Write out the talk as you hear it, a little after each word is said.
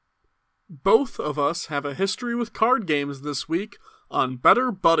Both of us have a history with card games this week on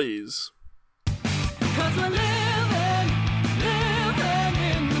Better Buddies. 'Cause we're living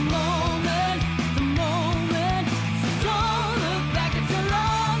in the moment. So don't look back, it's a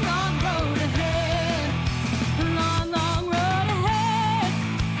long, long road ahead. A long, long road ahead.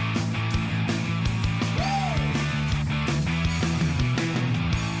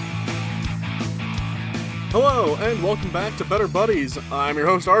 Hello, and welcome back to Better Buddies. I'm your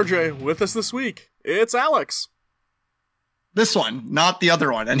host, RJ. With us this week, it's Alex. This one, not the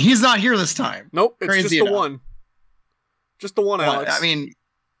other one. And he's not here this time. Nope, it's Crazy just the enough. one. Just the one, Well, Alex. I mean,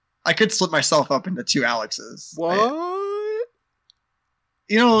 I could split myself up into two Alexes. What?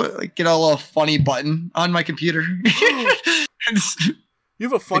 You know, like, get a little funny button on my computer. You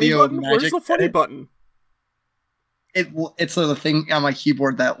have a funny Video button? Where's magic the funny edit. button? It's the thing on my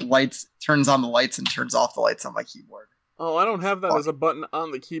keyboard that turns on the lights and turns off the lights on my keyboard. Oh, I don't have that as a button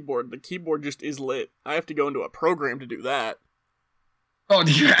on the keyboard. The keyboard just is lit. I have to go into a program to do that. Oh,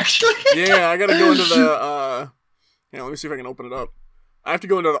 do you actually? Yeah, I gotta go into the, let me see if I can open it up. I have to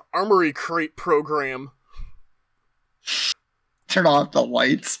go into the Armory Crate program. Turn off the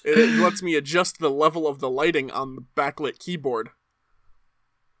lights. It lets me adjust the level of the lighting on the backlit keyboard.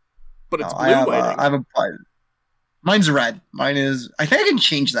 But it's blue lighting. I have a button. Mine's red. Mine is... I think I can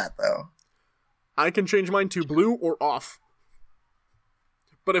change that, though. I can change mine to blue or off.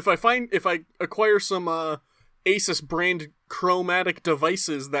 But if I acquire some Asus brand chromatic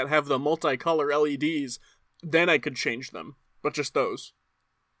devices that have the multicolor LEDs, then I could change them. But just those.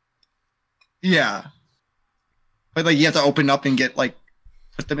 Yeah. But, like, you have to open up and put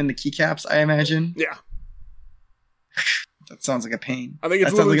them in the keycaps, I imagine. Yeah. That sounds like a pain. I think it's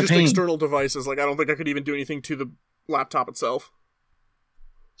That sounds literally like a just pain. external devices. Like, I don't think I could even do anything to the laptop itself.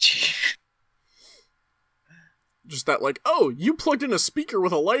 Just that, like, oh, you plugged in a speaker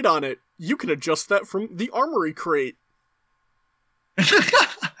with a light on it. You can adjust that from the Armory Crate. It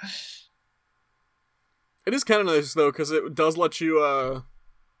is kind of nice, though, because it does let you, the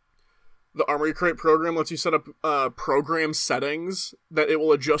Armory Crate program lets you set up program settings that it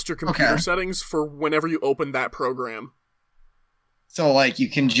will adjust your computer Okay. settings for whenever you open that program. So, like, you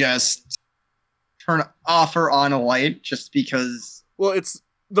can just turn off or on a light just because... Well, it's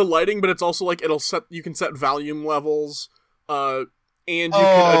the lighting, but it's also like you can set volume levels, and you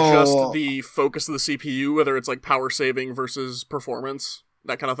can adjust the focus of the CPU, whether it's like power saving versus performance,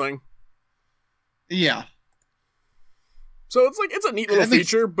 that kind of thing. Yeah. So it's a neat little That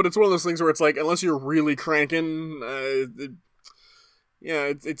makes- feature, but it's one of those things where it's like, unless you're really cranking,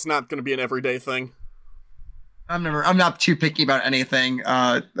 it's not going to be an everyday thing. I'm not too picky about anything.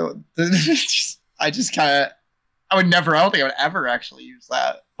 I just kind of... I don't think I would ever actually use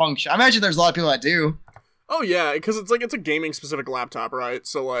that function. I imagine there's a lot of people that do. Oh yeah, because it's a gaming specific laptop, right?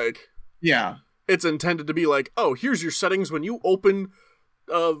 So like, Yeah. it's intended to be like, oh, here's your settings when you open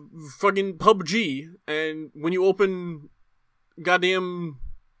fucking PUBG, and when you open goddamn,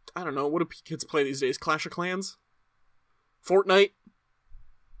 I don't know, what do kids play these days? Clash of Clans? Fortnite?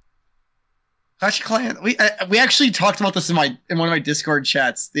 Clash of Clans. We actually talked about this in one of my Discord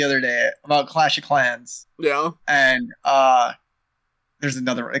chats the other day about Clash of Clans. Yeah. And there's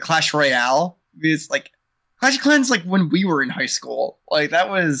another one, Clash Royale. It's like Clash of Clans, like when we were in high school. Like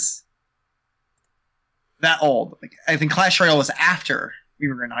that was that old. Like I think Clash Royale was after we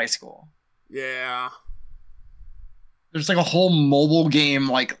were in high school. Yeah. There's like a whole mobile game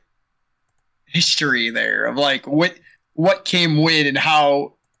like history there of like what came when and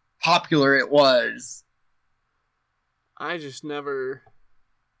how popular it was. I never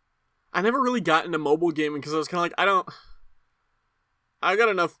really got into mobile gaming because I was kind of like, I got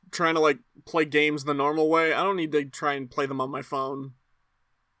enough trying to like play games the normal way. I don't need to try and play them on my phone.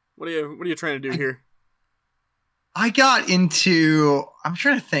 What are you trying to do here? I'm trying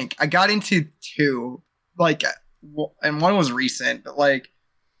to think. I got into two, like, and one was recent, but like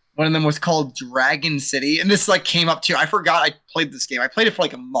one of them was called Dragon City, and this like came up too. I forgot I played this game. I played it for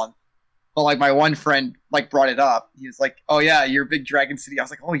like a month, but like my one friend like brought it up. He was like, "Oh yeah, you're a big Dragon City." I was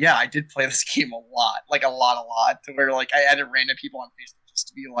like, "Oh yeah, I did play this game a lot, like a lot, to where like I added random people on Facebook just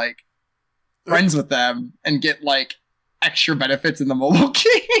to be like friends with them and get like extra benefits in the mobile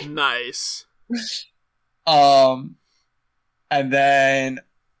game." Nice. And then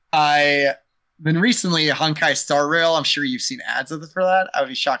I've been recently Honkai Star Rail. I'm sure you've seen ads of it for that. I would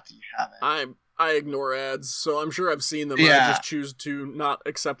be shocked if you haven't. I ignore ads, so I'm sure I've seen them. Yeah. I just choose to not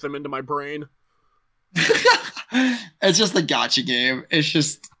accept them into my brain. It's just a gacha game. It's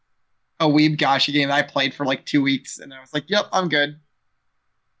just a weeb gacha game that I played for like 2 weeks, and I was like, "Yep, I'm good."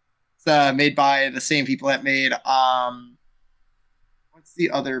 It's made by the same people that made what what's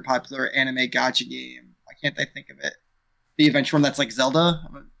the other popular anime gacha game? Why can't I think of it? The adventure one that's like Zelda?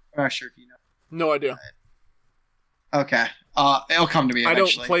 I'm not sure if you know. No idea. Okay. It'll come to me I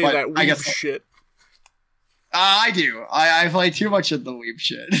eventually. don't play but that I weeb guess shit. I do. I play too much of the weeb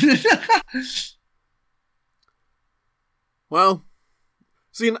shit. Well,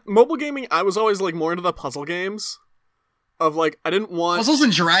 see, in mobile gaming, I was always like more into the puzzle games. Of like, I didn't want. Puzzles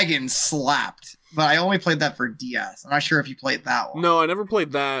and Dragons slapped, but I only played that for DS. I'm not sure if you played that one. No, I never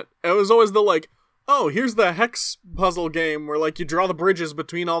played that. It was always the like, oh, here's the hex puzzle game where like you draw the bridges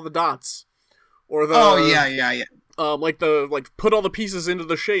between all the dots, or the yeah. like put all the pieces into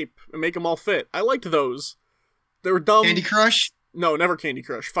the shape and make them all fit. I liked those. They were dumb. Candy Crush? No, never Candy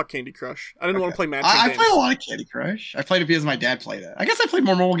Crush. Fuck Candy Crush. I didn't want to play matching I games. played a lot of Candy Crush. I played it because my dad played it. I guess I played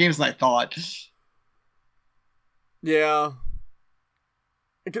more mobile games than I thought. Yeah.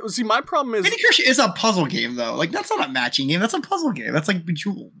 See, my problem is... Candy Crush is a puzzle game, though. Like, that's not a matching game. That's a puzzle game. That's like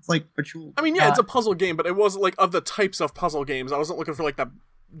Bejeweled. It's like Bejeweled. I mean, yeah, it's a puzzle game, but it wasn't like of the types of puzzle games. I wasn't looking for like that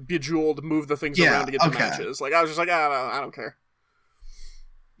Bejeweled, move the things around to get the matches. Like, I was just like, I don't care.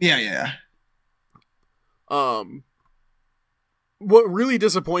 Yeah. What really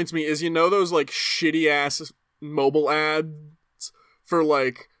disappoints me is, you know, those like shitty ass mobile ads for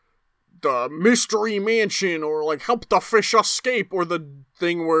like the Mystery Mansion or like Help the Fish Escape, or the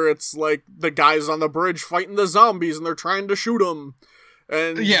thing where it's like the guys on the bridge fighting the zombies and they're trying to shoot them.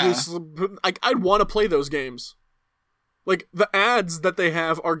 And I'd want to play those games. Like, the ads that they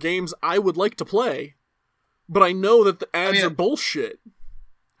have are games I would like to play, but I know that the ads are bullshit,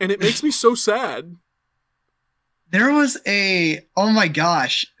 and it makes me so sad. There was oh my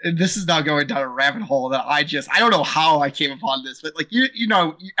gosh, this is now going down a rabbit hole that I don't know how I came upon this, but like, you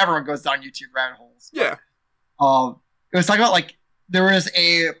know, everyone goes down YouTube rabbit holes. Yeah. It was talking about like, there was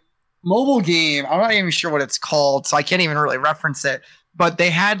a mobile game, I'm not even sure what it's called, so I can't even really reference it, but they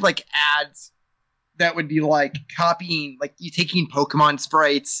had like ads that would be like copying, like you taking Pokemon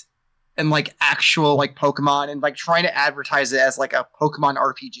sprites and like actual like Pokemon and like trying to advertise it as like a Pokemon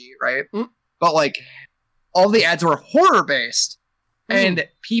RPG, right? But like, all the ads were horror based, and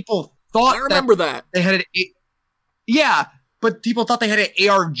people thought I remember that they had but people thought they had an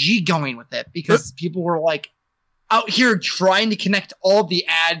ARG going with it because people were like out here trying to connect all the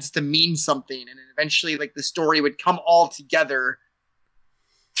ads to mean something, and eventually like the story would come all together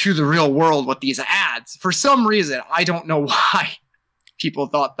to the real world with these ads. For some reason, I don't know why people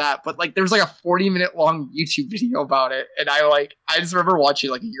thought that, but like there was like a 40-minute long YouTube video about it, and I just remember watching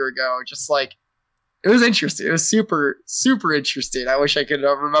like a year ago, just like. It was interesting. It was super, super interesting. I wish I could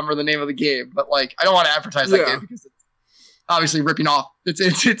remember the name of the game, but like, I don't want to advertise that game because it's obviously ripping off.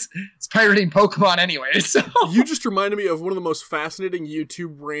 It's pirating Pokemon anyway. So you just reminded me of one of the most fascinating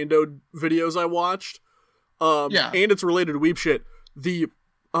YouTube rando videos I watched. And it's related to weeb shit.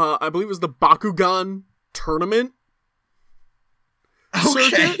 I believe it was the Bakugan tournament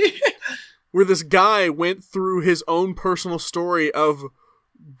circuit, where this guy went through his own personal story of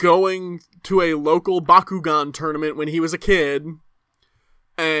going to a local Bakugan tournament when he was a kid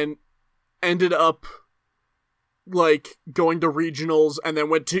and ended up like going to regionals, and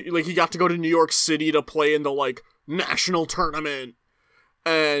then went to like he got to go to New York City to play in the like national tournament,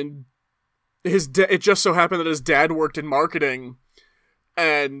 and it just so happened that his dad worked in marketing,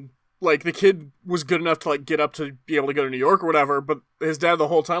 and like the kid was good enough to like get up to be able to go to New York or whatever, but his dad the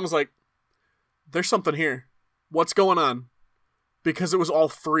whole time was like, there's something here, what's going on? Because it was all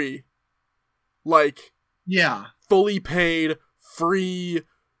free. Like, fully paid, free,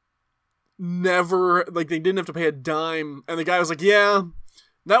 never, like, they didn't have to pay a dime. And the guy was like, yeah,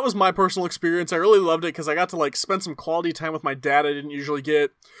 that was my personal experience. I really loved it because I got to, like, spend some quality time with my dad I didn't usually get.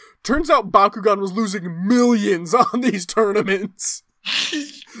 Turns out Bakugan was losing millions on these tournaments.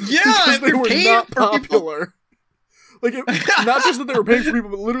 Because they were not popular. Like, not just that they were paying for people,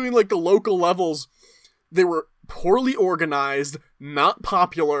 but literally, like, the local levels, they were poorly organized, not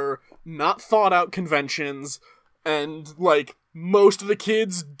popular, not thought out conventions, and like most of the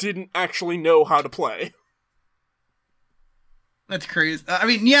kids didn't actually know how to play. That's crazy. I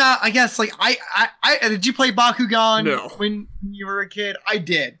mean, yeah, I guess like I did you play Bakugan when you were a kid? I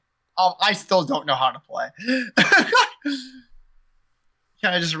did. I still don't know how to play.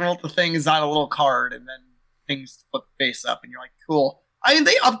 Kind of just roll the things on a little card and then things flip face up and you're like, cool. I mean,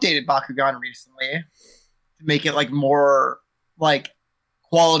 they updated Bakugan recently. Make it like more like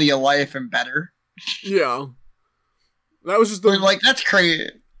quality of life and better. Yeah, that was just like that's crazy.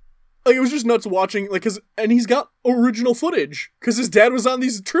 Like, it was just nuts watching, like, and he's got original footage because his dad was on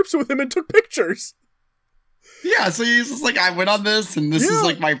these trips with him and took pictures. Yeah, so he's just like, I went on this and this is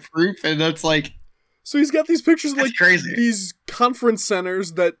like my proof, and it's like So he's got these pictures of That's like crazy. these conference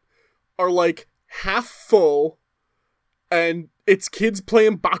centers that are like half full, and it's kids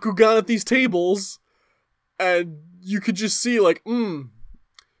playing Bakugan at these tables, and you could just see like,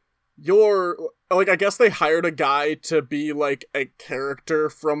 you're like, I guess they hired a guy to be like a character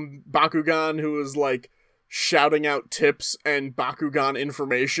from Bakugan who was like shouting out tips and Bakugan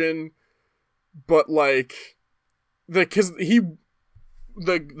information, but like the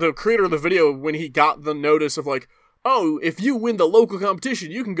creator of the video, when he got the notice of like, oh, if you win the local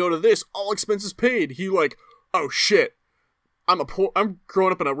competition, you can go to this, all expenses paid. He like, oh shit, I'm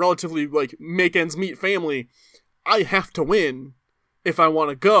growing up in a relatively like make ends meet family. I have to win if I want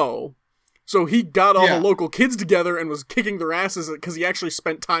to go. So he got all the local kids together and was kicking their asses because he actually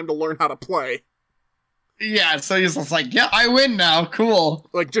spent time to learn how to play. Yeah, so he's just like, yeah, I win now, cool.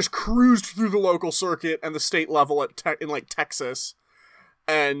 Like just cruised through the local circuit and the state level in like Texas.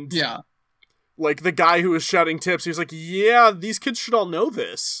 And Yeah. like the guy who was shouting tips, he was like, yeah, these kids should all know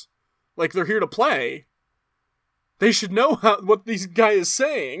this. Like they're here to play. They should know what this guy is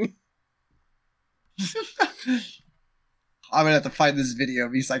saying. I'm gonna have to find this video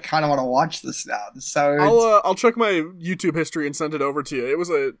because I kind of want to watch this now. This sounds... I'll check my YouTube history and send it over to you. It was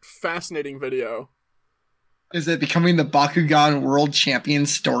a fascinating video. Is it becoming the Bakugan World Champion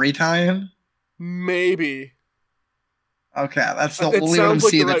story time? Maybe. Okay, that's the It only one I'm sounds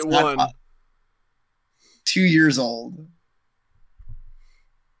like seeing the that's right one. not 2 years old.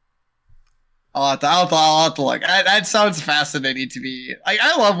 I'll have to look. That sounds fascinating to me.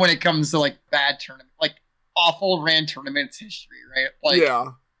 I love when it comes to like bad tournament, like awful ran tournaments history, right? Like,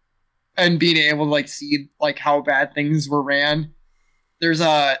 yeah. and being able to like see like how bad things were ran. There's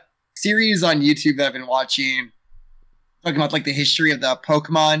a series on YouTube that I've been watching talking about like the history of the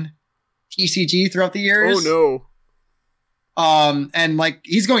Pokemon TCG throughout the years. Oh no. And like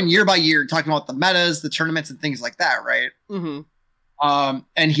he's going year by year talking about the metas, the tournaments, and things like that, right? Mm-hmm.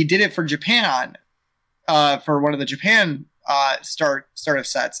 And he did it for Japan, for one of the Japan startup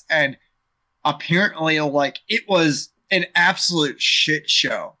sets, and apparently, like it was an absolute shit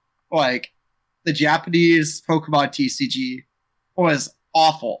show. Like the Japanese Pokemon TCG was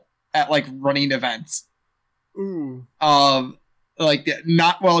awful at like running events. Ooh. Like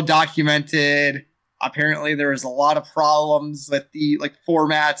not well documented. Apparently, there was a lot of problems with the like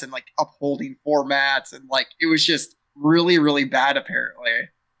formats and like upholding formats, and like it was just really, really bad. Apparently,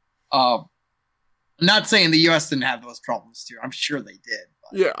 I'm not saying the U.S. didn't have those problems too. I'm sure they did.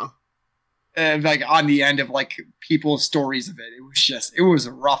 But, Yeah. and like on the end of like people's stories of it, it was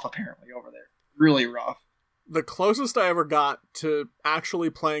rough. Apparently, over there, really rough. The closest I ever got to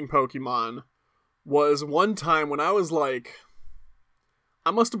actually playing Pokemon was one time when I was like, I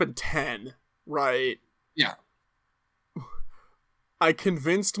must have been 10, right? Yeah. I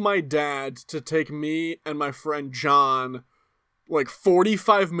convinced my dad to take me and my friend John like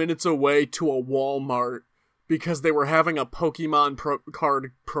 45 minutes away to a Walmart because they were having a Pokemon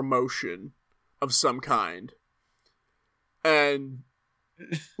card promotion of some kind. And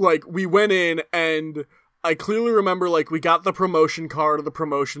like we went in, and I clearly remember like we got the promotion card or the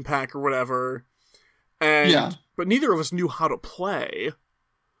promotion pack or whatever. And but neither of us knew how to play.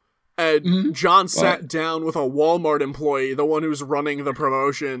 And John sat down with a Walmart employee, the one who's running the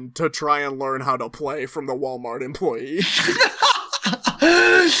promotion, to try and learn how to play from the Walmart employee.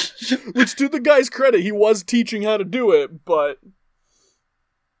 Which, to the guy's credit, he was teaching how to do it, but...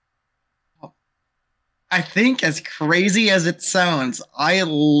 I think, as crazy as it sounds, I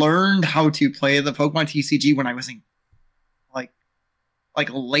learned how to play the Pokemon TCG when I was in like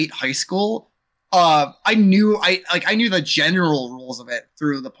late high school. I knew the general rules of it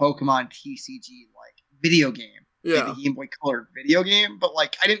through the Pokemon TCG like video game, Yeah. like the Game Boy Color video game, but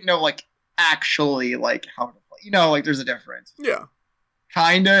like I didn't know like actually like how to play. You know, like there's a difference. Yeah.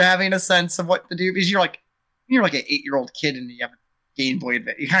 Kind of having a sense of what to do because you're like an 8-year-old kid and you have a Game Boy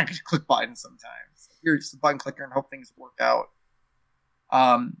Advance. You kind of just click buttons sometimes. You're just a button clicker and hope things work out.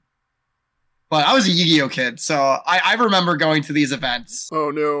 But I was a Yu-Gi-Oh kid, so I remember going to these events.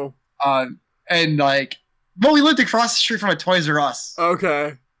 Oh, no. And like, well, we lived across the street from a Toys R Us,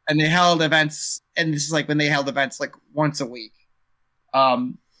 Okay. and they held events, and this is like when they held events like once a week.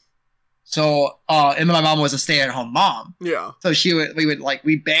 And then my mom was a stay-at-home mom, Yeah. so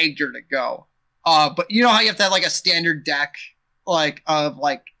we begged her to go. But you know how you have to have like a standard deck, like of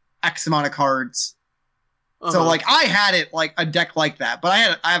like X amount of cards. Uh-huh. So like I had it like a deck like that, but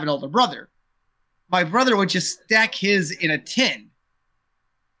I have an older brother. My brother would just stack his in a tin.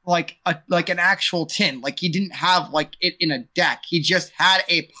 Like an actual tin. Like he didn't have like it in a deck. He just had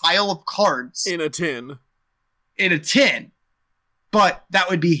a pile of cards In a tin. in a tin. But that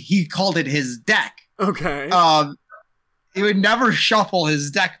would be, he called it his deck. Okay. He would never shuffle his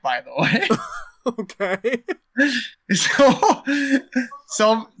deck, by the way. Okay. So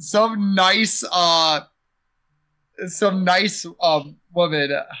some nice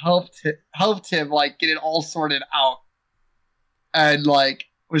woman helped him like get it all sorted out, and like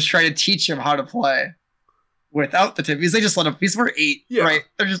was trying to teach him how to play without the tip, because they just let him. These were 8, Yeah. right?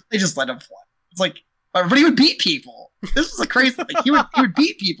 They just let him play. It's like, but he would beat people. This was a crazy thing. He would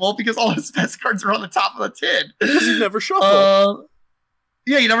beat people because all his best cards were on the top of the tin. Because he never shuffled.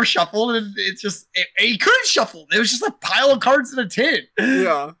 Yeah, he never shuffled, and it's just he couldn't shuffle. It was just a pile of cards in a tin.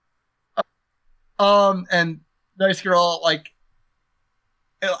 Yeah. And nice girl, like,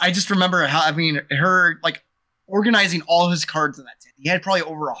 I just remember how, I mean, her like organizing all his cards in that tin. He had probably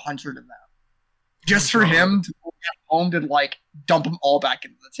over 100 of them, just for him to go back home to like dump them all back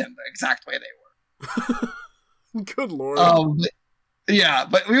into the tin the exact way they were. Good lord. Yeah,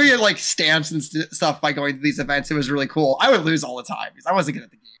 but we would get like stamps and stuff by going to these events. It was really cool. I would lose all the time because I wasn't good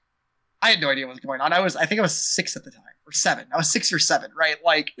at the game. I had no idea what was going on. I think I was 6 at the time, or 7. I was 6 or 7, right?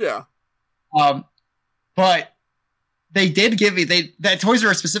 Like, yeah. But they did give me that Toys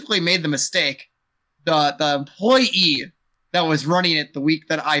R Us specifically made the mistake. The employee that was running it the week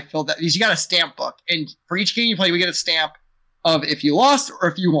that I filled that, because you got a stamp book, and for each game you play, we get a stamp of if you lost or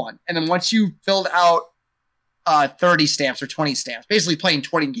if you won, and then once you filled out 30 stamps or 20 stamps, basically playing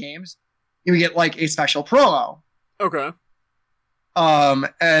 20 games, you would get like a special promo. Okay.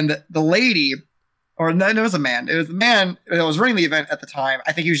 And the lady, or no, it was a man. It was the man that was running the event at the time.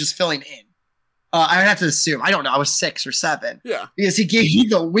 I think he was just filling in. I would have to assume. I don't know. I was 6 or 7. Yeah. Because he gave me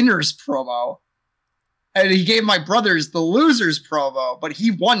the winners promo, and he gave my brothers the losers promo, but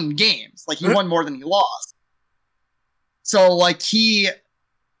he won games. Like, he won more than he lost. So, like,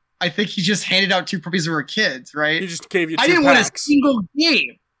 I think he just handed out 2 puppies who were kids, right? He just gave you 2 I didn't win a packs. single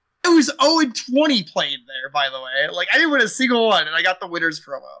game. I was 0-20 played there, by the way. Like, I didn't win a single one, and I got the winners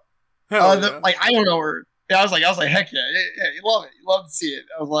promo. Hell yeah. Like, I don't know where. Yeah, I was like, heck yeah, you love it. You love to see it.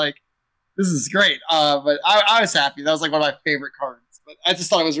 I was like, this is great. But I was happy. That was like one of my favorite cards. But I just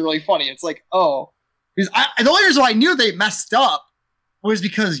thought it was really funny. It's like, oh, because the only reason why I knew they messed up was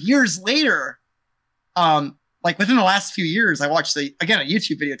because years later, like within the last few years, I watched a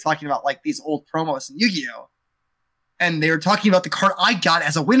YouTube video talking about like these old promos in Yu-Gi-Oh! And they were talking about the card I got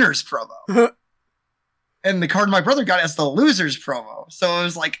as a winner's promo. And the card my brother got as the loser's promo. So it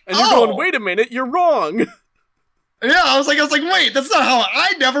was like, and you're going, wait a minute, you're wrong. Yeah, I was like, wait, that's not how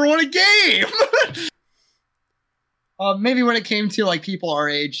I never won a game. Maybe when it came to like people our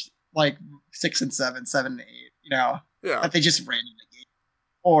age, like 6 and 7, 7 and 8, you know, Yeah. that they just ran in the game,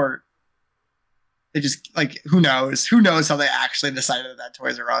 or they just like who knows how they actually decided that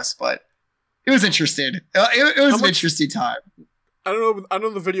Toys R Us, but it was interesting. It was an interesting time. I don't know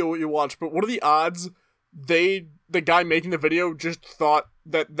the video what you watched, but what are the odds the guy making the video just thought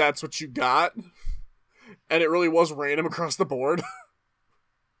that that's what you got, and it really was random across the board?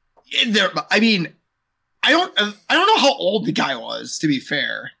 I mean, I don't know how old the guy was, to be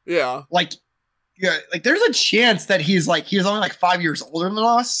fair. Yeah. Like, yeah, like there's a chance that he was only like 5 years older than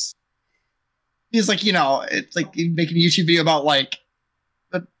us. He's like, you know, it's like making a YouTube video about like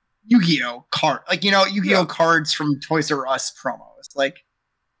the Yu-Gi-Oh card, like, you know, Yu-Gi-Oh cards from Toys R Us promos. Like,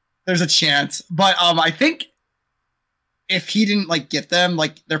 there's a chance, but I think if he didn't like get them,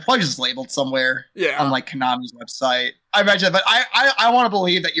 like they're probably just labeled somewhere on like Konami's website. I imagine, but I want to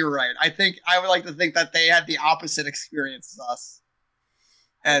believe that you're right. I would like to think that they had the opposite experience as us,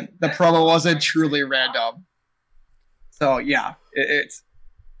 and the promo wasn't truly random. So yeah, it's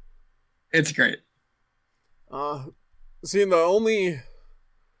great. Seeing the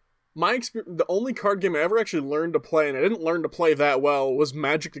only card game I ever actually learned to play, and I didn't learn to play that well, was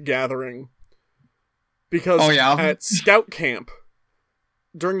Magic the Gathering. Because at scout camp,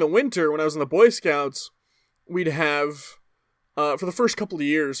 during the winter, when I was in the Boy Scouts, we'd have, for the first couple of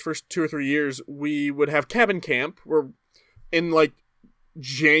years, first 2 or 3 years, we would have cabin camp, where in like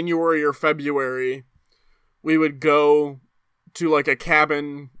January or February, we would go to like a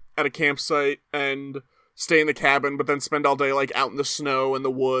cabin at a campsite and stay in the cabin, but then spend all day like out in the snow and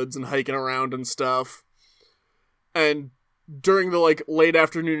the woods and hiking around and stuff. And during the like late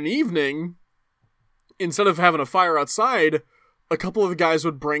afternoon and evening, instead of having a fire outside, a couple of the guys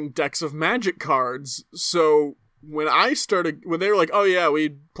would bring decks of Magic cards. So when they were like, oh yeah,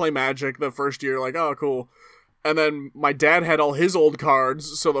 we play Magic the first year, like, oh cool. And then my dad had all his old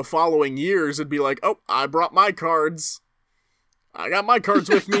cards, so the following years it'd be like, oh, I brought my cards. I got my cards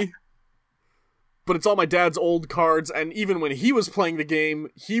with me. But it's all my dad's old cards, and even when he was playing the game,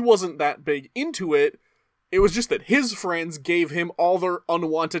 he wasn't that big into it. It was just that his friends gave him all their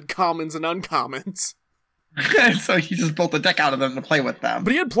unwanted commons and uncommons. So he just built a deck out of them to play with them.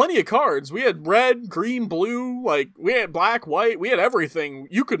 But he had plenty of cards. We had red, green, blue, like, we had black, white, we had everything.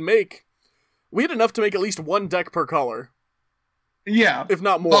 You could make... We had enough to make at least one deck per color. Yeah. If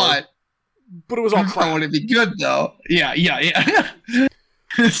not more. But it was all that crap. would be good, though. Yeah.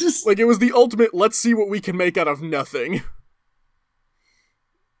 It's just... Like, it was the ultimate, let's see what we can make out of nothing.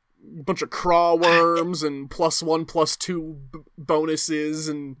 A bunch of craw worms and +1, +2 bonuses,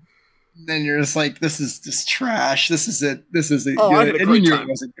 and... Then you're just like, this is just trash. This is it. Oh, I had a and great you knew time. it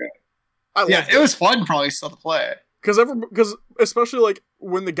wasn't good. I loved It was fun, probably, still to play. Because especially, like,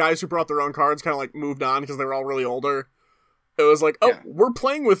 when the guys who brought their own cards kind of, like, moved on because they were all really older, it was like, we're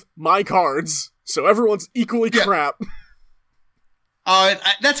playing with my cards, so everyone's equally crap.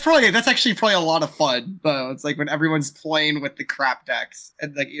 That's actually probably a lot of fun, though. It's like when everyone's playing with the crap decks,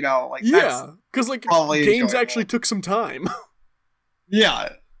 and like, you know, like, Yeah, because, like, probably games enjoyable. actually took some time. Yeah.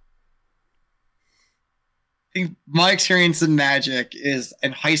 I think my experience in Magic is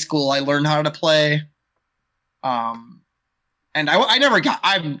in high school I learned how to play. And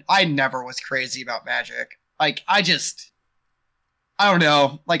I never was crazy about Magic. Like, I don't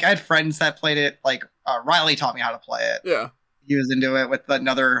know. Like, I had friends that played it. Like, Riley taught me how to play it. Yeah. He was into it with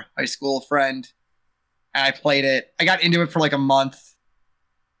another high school friend. And I played it. I got into it for like a month.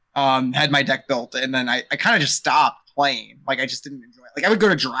 Had my deck built, and then I kind of just stopped playing. Like, I just didn't enjoy it. Like, I would go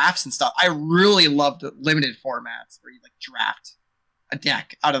to drafts and stuff. I really loved limited formats where you like draft a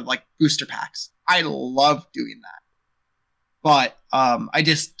deck out of like booster packs. I love doing that. But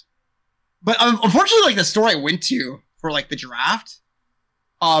unfortunately, like, the store I went to for like the draft,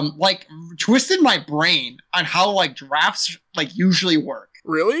 like, twisted my brain on how like drafts like usually work.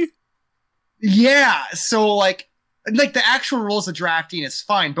 Really? Yeah. So like the actual rules of drafting is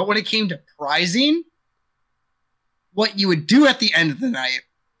fine, but when it came to prizing, what you would do at the end of the night,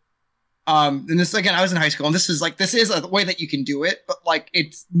 and this, again, I was in high school, and this is a way that you can do it, but like,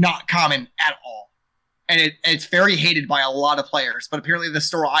 it's not common at all. And it's very hated by a lot of players, but apparently the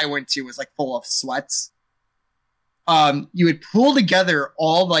store I went to was like full of sweats. You would pull together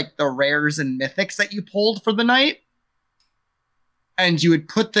all like the rares and mythics that you pulled for the night, and you would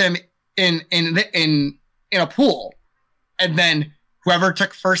put them in a pool, and then whoever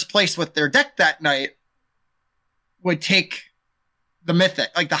took first place with their deck that night would take the mythic,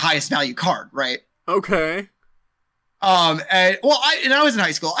 like the highest value card, right? Okay. And I was in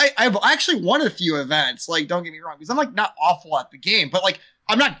high school. I've actually won a few events. Like, don't get me wrong, because I'm like not awful at the game, but like,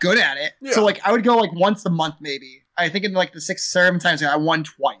 I'm not good at it. Yeah. So like, I would go like once a month, maybe. I think in like the 6 or 7 times I won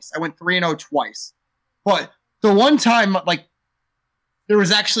twice. I went 3-0 twice. But the one time, like, there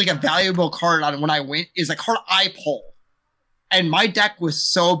was actually a valuable card on when I went, is a card I pulled, and my deck was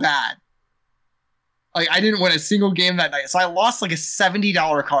so bad. Like, I didn't win a single game that night, so I lost like a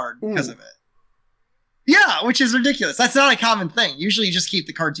 $70 card because of it. Yeah, which is ridiculous. That's not a common thing. Usually you just keep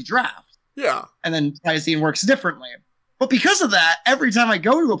the cards you draft. Yeah. And then pricing works differently. But because of that, every time I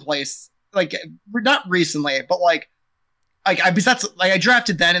go to a place, like, not recently, but like I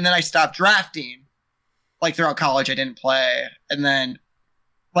drafted then, and then I stopped drafting. Like, throughout college, I didn't play. And then,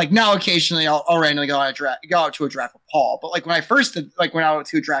 like, now occasionally I'll randomly go out to a draft with Paul. But like, when I went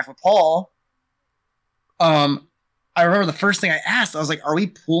to a draft with Paul, I remember the first thing I asked, I was like, are we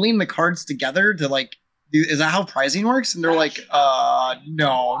pooling the cards together to like, is that how pricing works? And they're like,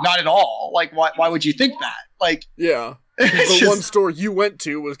 no, not at all. Like, why would you think that? Like, Yeah. The one store you went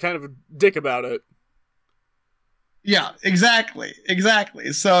to was kind of a dick about it. Yeah, exactly.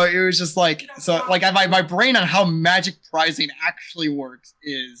 So it was just like, my brain on how Magic pricing actually works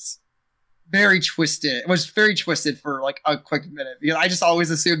is very twisted. It was very twisted for like a quick minute, because I just always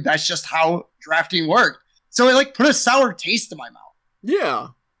assumed that's just how drafting worked. So it like put a sour taste in my mouth. Yeah.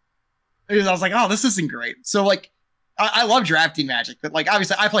 Because I was like, oh, this isn't great. So like, I love drafting Magic, but like,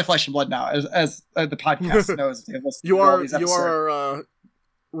 obviously I play Flesh and Blood now, as the podcast knows. You are a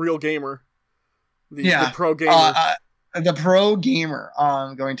real gamer. The pro gamer. The pro gamer.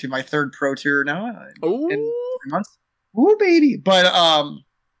 Going to my 3rd pro tour now in 3 months. Ooh, baby. But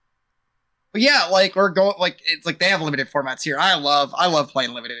yeah, like, we're going, like, it's like they have limited formats here. I love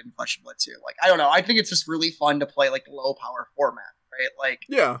playing limited in Flesh and Blood too. Like, I don't know, I think it's just really fun to play like low power format, right? Like,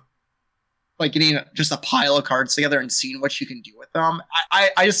 yeah, like getting just a pile of cards together and seeing what you can do with them.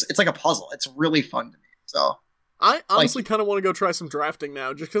 I just, it's like a puzzle. It's really fun to me. So I honestly kind of want to go try some drafting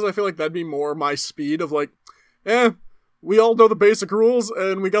now, just because I feel like that'd be more my speed of like, we all know the basic rules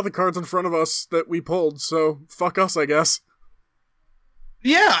and we got the cards in front of us that we pulled, so fuck us, I guess.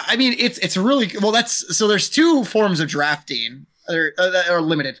 Yeah, I mean, it's really, well, so there's 2 forms of drafting that are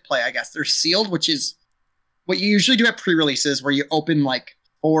limited play, I guess. There's sealed, which is what you usually do at pre-releases, where you open like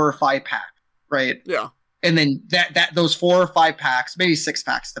 4 or 5 packs, right? Yeah. and then those 4 or 5 packs, maybe 6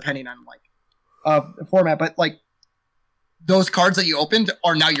 packs, depending on like the format, but like those cards that you opened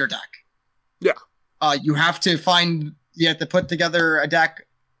are now your deck. Yeah. You have to put together a deck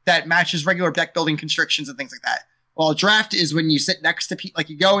that matches regular deck building constrictions and things like that. Well, draft is when you sit next to people, like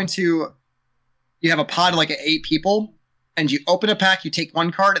you have a pod of like 8 people, and you open a pack, you take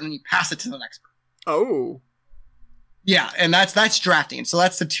 1 card, and then you pass it to the next person. Oh. Yeah, and that's drafting. So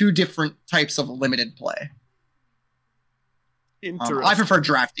that's the 2 different types of limited play. Interesting. I prefer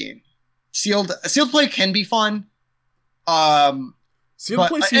drafting. Sealed play can be fun. Sealed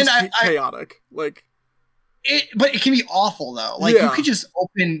play seems chaotic. Like, but it can be awful though. Like you could just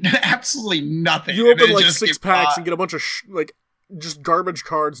open absolutely nothing. You open like 6 packs and get a bunch of just garbage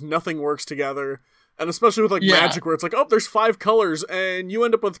cards. Nothing works together, and especially with like Magic, where it's like, oh, there's 5 colors, and you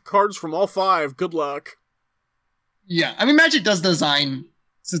end up with cards from all 5. Good luck. Yeah, I mean, Magic does design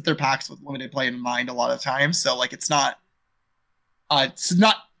their packs with limited play in mind a lot of times, so like it's not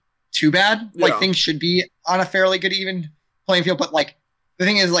too bad. Like things should be on a fairly good even playing field, but like the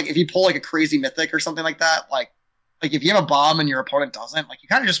thing is, like if you pull like a crazy mythic or something like that, like if you have a bomb and your opponent doesn't, like you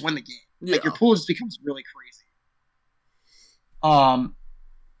kind of just win the game. Yeah. Like your pool just becomes really crazy.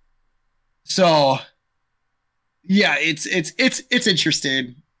 So yeah, it's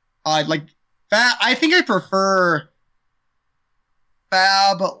interesting. Like I think I prefer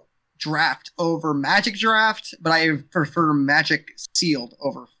Fab draft over Magic draft, but I prefer Magic sealed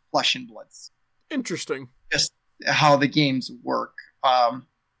over Flesh and Bloods. Interesting. Just how the games work. But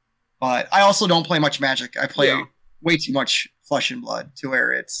I also don't play much Magic. I play way too much Flesh and Blood to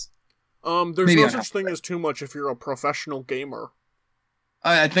where it's there's no such thing as too much if you're a professional gamer.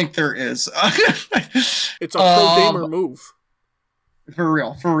 I think there is. It's a pro gamer move. For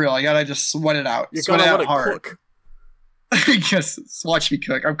real. I gotta just sweat it out. You sweat gotta it out let it hard. cook. Just watch me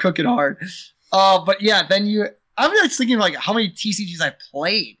cook. I'm cooking hard. But yeah, then I'm just thinking like how many TCGs I've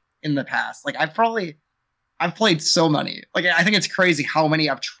played in the past. Like I've played so many. Like I think it's crazy how many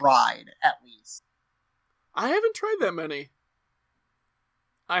I've tried at least. I haven't tried that many.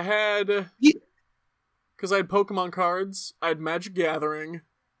 I had because I had Pokemon cards. I had Magic Gathering.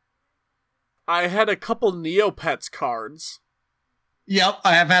 I had a couple Neopets cards. Yep,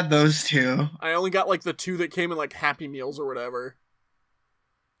 I have had those too. I only got like the 2 that came in like Happy Meals or whatever.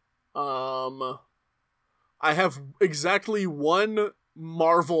 I have exactly 1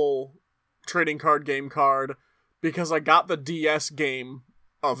 Marvel trading card game card because I got the DS game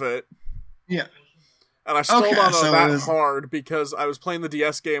of it. Yeah. And I stalled on that hard because I was playing the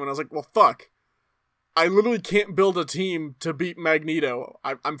DS game and I was like, well, fuck. I literally can't build a team to beat Magneto.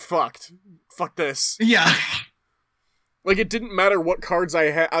 I'm fucked. Fuck this. Yeah. Like, it didn't matter what cards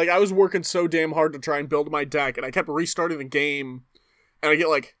I had. Like, I was working so damn hard to try and build my deck, and I kept restarting the game, and I get,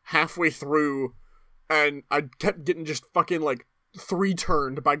 like, halfway through, and I kept getting just fucking, like,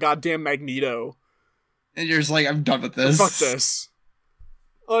 3-turned by goddamn Magneto. And you're just like, I'm done with this. Fuck this.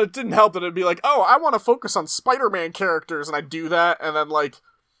 Well, it didn't help that it'd be like, oh, I want to focus on Spider-Man characters, and I'd do that, and then, like,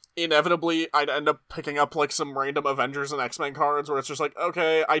 inevitably, I'd end up picking up, like, some random Avengers and X-Men cards, where it's just like,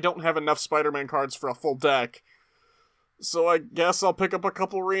 okay, I don't have enough Spider-Man cards for a full deck. So I guess I'll pick up a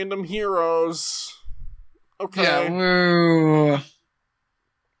couple random heroes. Okay. Yeah, woo.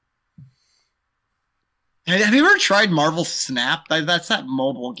 Have you ever tried Marvel Snap? That's that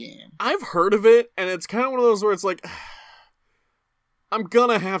mobile game. I've heard of it, and it's kind of one of those where it's like, I'm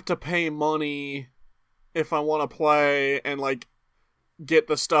gonna have to pay money if I want to play and, like, get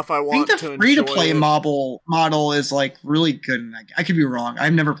the stuff I want to enjoy. I think the free-to-play model is, like, really good. I could be wrong.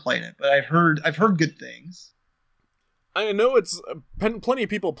 I've never played it, but I've heard good things. I know it's plenty of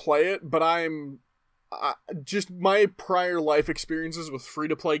people play it, but just my prior life experiences with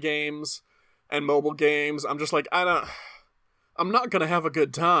free-to-play games and mobile games, I'm just like, I'm not gonna have a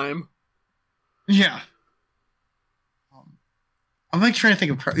good time. Yeah. I'm like trying to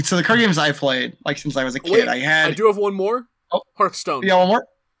think of so the card games I played like since I was a kid. Wait, I do have one more. Oh, Hearthstone. Yeah, one more.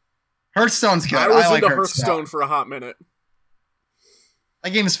 Hearthstone's good. I was into Hearthstone for a hot minute.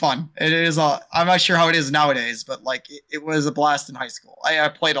 That game is fun. It is. I'm not sure how it is nowadays, but like it was a blast in high school. I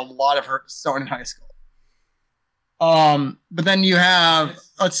played a lot of Hearthstone in high school. But then you have,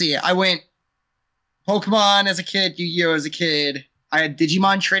 let's see, I went Pokemon as a kid, Yu-Gi-Oh as a kid. I had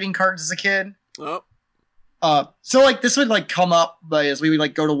Digimon trading cards as a kid. Oh. So like this would like come up as we would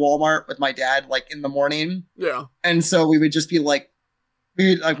like go to Walmart with my dad like in the morning. Yeah. And so we would just be like,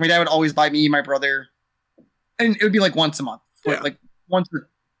 my dad would always buy me, my brother, and it would be like once a month. Like once,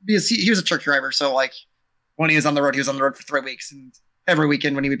 because he was a truck driver. So like when he was on the road for 3 weeks, and every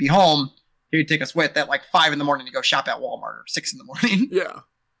weekend when he would be home, he would take us with at like 5 a.m. to go shop at Walmart or 6 a.m. Yeah.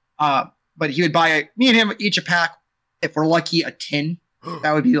 but he would buy me and him each a pack. If we're lucky, a tin.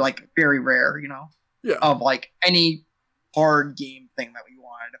 That would be like very rare, you know, Yeah. of like any card game thing that we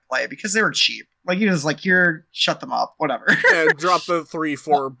wanted to play because they were cheap. Like he was like, "Here, shut them up, whatever." Yeah, drop the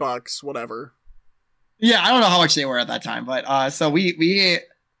 $3-4, whatever. Yeah, I don't know how much they were at that time, but so we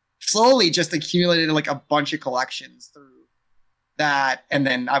slowly just accumulated like a bunch of collections through that, and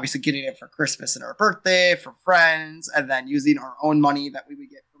then obviously getting it for Christmas and our birthday for friends, and then using our own money that we would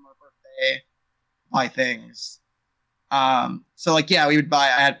get from our birthday buy things. So like yeah, we would buy.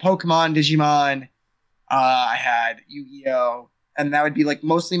 I had Pokemon, Digimon, I had Yu-Gi-Oh, and that would be like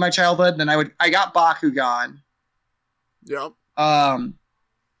mostly my childhood. Then I got Bakugan. Yep.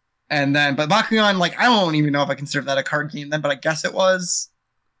 And then, but Bakugan, like, I don't even know if I consider that a card game then, but I guess it was,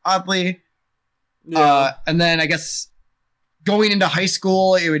 oddly. Yeah. And then I guess going into high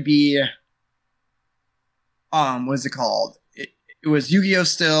school, it would be, what is it called? It was Yu-Gi-Oh!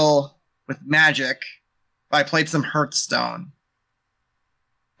 Still with Magic. I played some Hearthstone.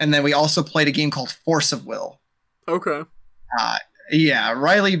 And then we also played a game called Force of Will. Okay. Yeah,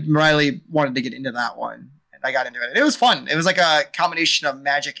 Riley wanted to get into that one. I got into it. It was fun. It was like a combination of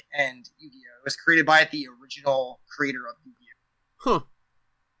Magic and Yu-Gi-Oh! It was created by the original creator of Yu-Gi-Oh! Huh.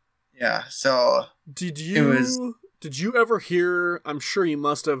 Yeah, so Did you ever hear, I'm sure you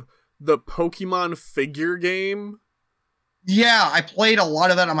must have, the Pokemon figure game? yeah, I played a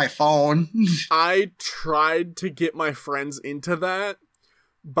lot of that on my phone. I tried to get my friends into that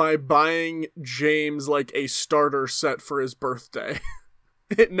by buying James like a starter set for his birthday.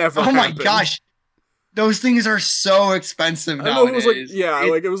 It never Oh my happened. gosh. Those things are so expensive I know it nowadays. was like, yeah,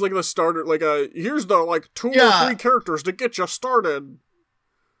 it was like the starter, like here's the like 2 or Yeah. 3 characters to get you started.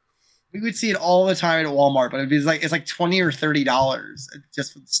 We would see it all the time at Walmart, but it's like $20 or $30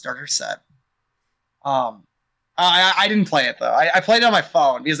 just for the starter set. I didn't play it though. I played it on my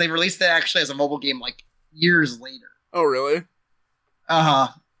phone because they released it actually as a mobile game like years later. Oh, really? Uh-huh.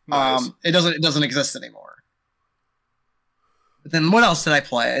 Nice. It doesn't exist anymore. But then what else did I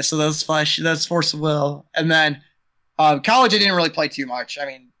play? So that's Force of Will. And then college I didn't really play too much. I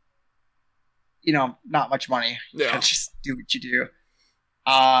mean, you know, not much money. Yeah. Just do what you do.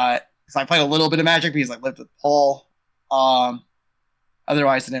 So I played a little bit of Magic because I lived with Paul.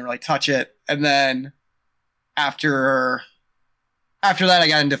 Otherwise I didn't really touch it. And then after that I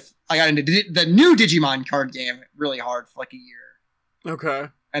got into the new Digimon card game really hard for like a year. Okay.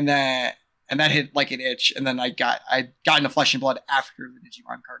 And that hit like an itch, and then I got into Flesh and Blood after the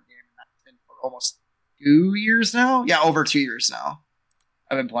Digimon card game, and that's been for almost 2 years now. Yeah, over 2 years now.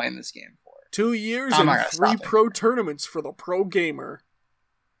 I've been playing this game for 2 years I'm and not gonna 3 stop it. pro tournaments for the pro gamer.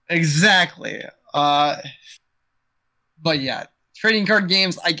 exactly. But yeah, trading card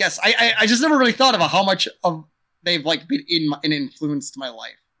games. I guess I just never really thought about how much of they've like been and influenced my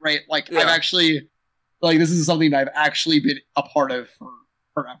life, right? Like Yeah. I've actually like this is something that I've actually been a part of for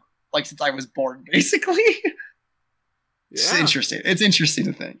forever. Like since I was born, basically. It's Yeah. interesting. It's interesting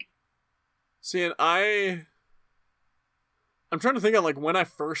to think. See, and I'm trying to think of like when I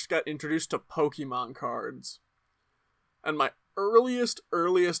first got introduced to Pokemon cards. And my earliest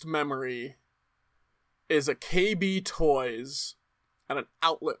memory is a KB Toys at an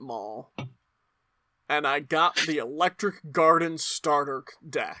outlet mall. And I got the Electric Garden starter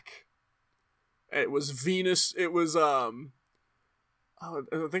deck. It was Venus, it was I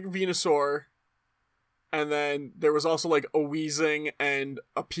think Venusaur. And then there was also like a Weezing and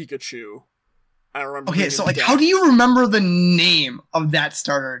a Pikachu. I remember. Okay, so like, how do you remember the name of that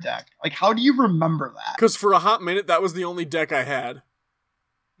starter deck? Like, how do you remember that? Because for a hot minute, that was the only deck I had.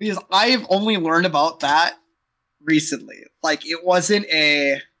 Because I've only learned about that recently. Like, it wasn't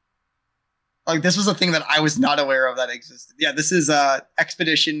this was a thing that I was not aware of that existed. Yeah, this is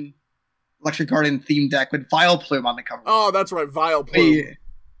Expedition Electric Garden theme deck with Vileplume on the cover. Oh, that's right, Vileplume. Yeah.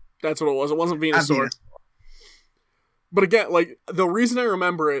 That's what it was. It wasn't Not Venusaur. Venusaur. But again, like, the reason I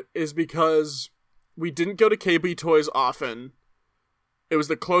remember it is because we didn't go to KB Toys often. It was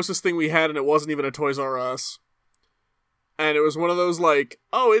the closest thing we had, and it wasn't even a Toys R Us. And it was one of those, like,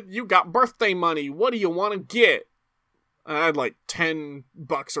 you got birthday money. What do you want to get? And I had, like, $10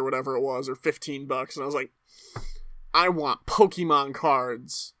 or whatever it was, or $15. And I was like, I want Pokemon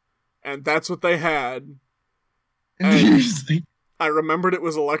cards. And that's what they had. Interesting. I remembered it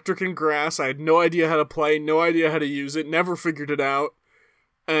was electric and grass. I had no idea how to play, no idea how to use it, never figured it out.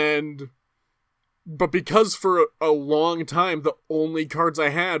 But because for a long time the only cards I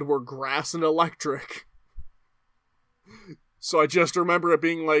had were grass and electric. So I just remember it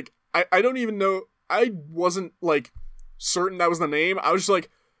being like, I don't even know, I wasn't like certain that was the name. I was just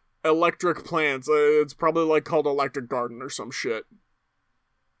like, electric plants. It's probably like called Electric Garden or some shit.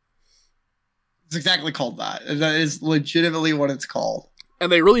 It's exactly called that. That is legitimately what it's called. And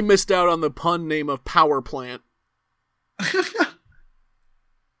they really missed out on the pun name of Power Plant.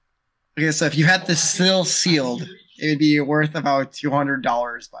 Okay, so if you had this still sealed, it would be worth about $200. By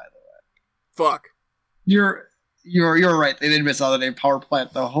the way, Fuck. you're right. They did miss out on the name Power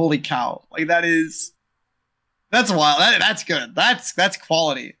Plant. Though, holy cow! Like that's wild. That's good. That's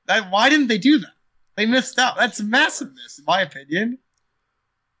quality. Why didn't they do that? They missed out. That's a massive miss, in my opinion.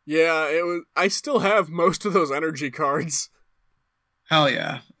 Yeah, it was. I still have most of those energy cards. Hell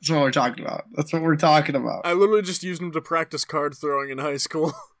yeah, that's what we're talking about. That's what we're talking about. I literally just used them to practice card throwing in high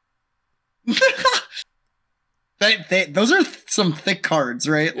school. Those are some thick cards,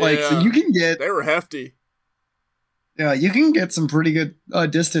 right? Like, so Yeah. you can get, They were hefty. yeah, you can get some pretty good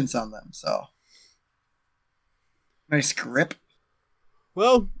distance on them. So nice grip.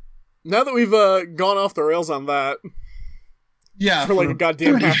 Well, now that we've gone off the rails on that Yeah, for like a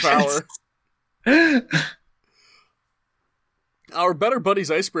goddamn 30 half hour, minutes. our Better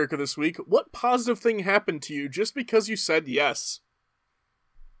Buddies icebreaker this week: what positive thing happened to you just because you said yes?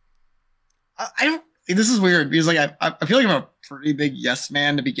 I don't. This is weird because like I feel like I'm a pretty big yes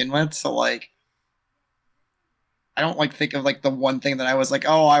man to begin with. So like, I don't like think of like the one thing that I was like,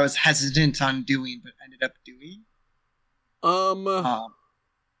 oh, I was hesitant on doing, but ended up doing.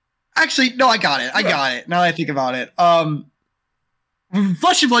 Actually, no, I got it. I got it. Now that I think about it.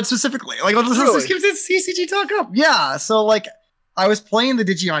 Flesh and Blood specifically. Like, let's Really? keep this TCG talk up. Yeah. So like, I was playing the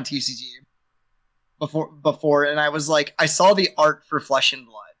Digimon TCG before, and I was like, I saw the art for Flesh and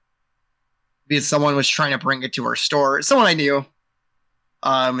Blood because someone was trying to bring it to our store. Someone I knew.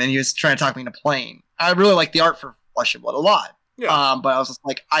 And he was trying to talk me into playing. I really like the art for Flesh and Blood a lot. Yeah. But I was just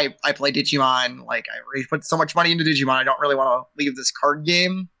like, I play Digimon. Like, I already put so much money into Digimon. I don't really want to leave this card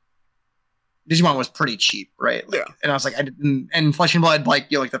game. Digimon was pretty cheap, right? Like, Yeah. And I was like, I didn't. And Flesh and Blood, like,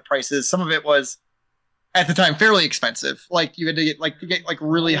 you know, like the prices. Some of it was at the time fairly expensive. Like, you had to get like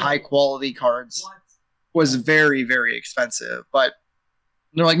really high quality cards was very, very expensive. But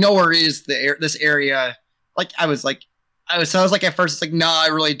they're like, no worries. This area, like, I was like at first, it's like, no, I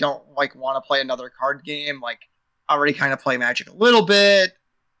really don't like want to play another card game. Like, I already kind of play Magic a little bit.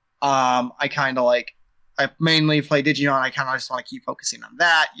 I mainly play Digimon. I kind of just want to keep focusing on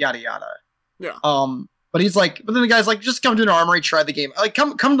that. Yada yada. Yeah. But he's like, but then the guy's like, just come to an armory, try the game. Like,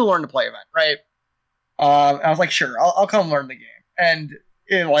 come to learn to play event, right? I was like, sure, I'll come learn the game. And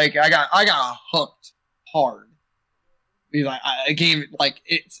like, I got hooked hard. Because a game like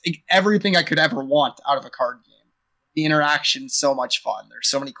it's everything I could ever want out of a card game. The interaction's so much fun. There's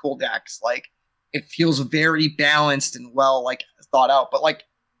so many cool decks. Like, it feels very balanced and well, like, thought out. But like,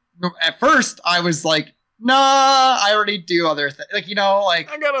 at first, I was like, nah, I already do other things. Like, you know,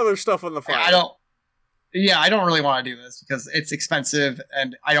 like, I got other stuff on the fire. I don't really want to do this because it's expensive,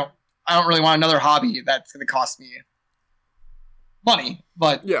 and I don't really want another hobby that's going to cost me money.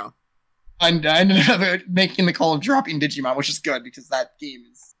 But Yeah. I ended up making the call of dropping Digimon, which is good because that game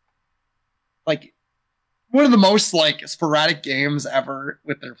is like one of the most like sporadic games ever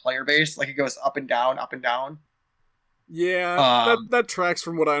with their player base. Like, it goes up and down, up and down. Yeah. That tracks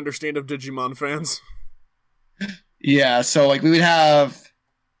from what I understand of Digimon fans. Yeah, so like we would have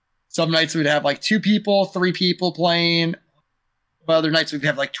some nights we'd have like 2 people, 3 people playing, but other nights we'd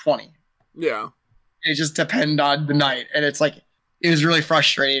have like 20. Yeah. It just depended on the night, and it's like it was really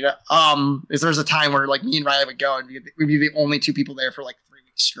frustrating. Is there's a time where like me and Riley would go and we'd be the only 2 people there for like 3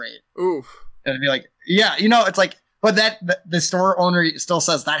 weeks straight, Oof. and it'd be like, yeah, you know, it's like, but the store owner still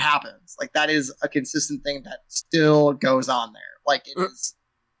says that happens. Like, that is a consistent thing that still goes on there. Like,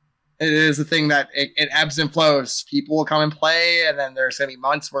 it is a thing that it ebbs and flows. People will come and play, and then there's gonna be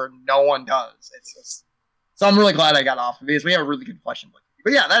months where no one does. It's just, so I'm really glad I got off of it because we have a really good Flesh and Blood.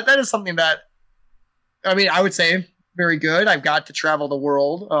 But yeah, that is something that, I mean, I would say very good. I've got to travel the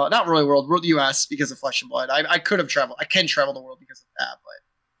world, not really world US because of Flesh and Blood. I could have traveled. I can travel the world because of that, but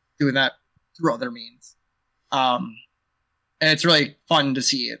doing that through other means. And it's really fun to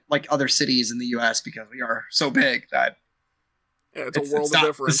see it, like other cities in the US, because we are so big that Yeah, it's a world of not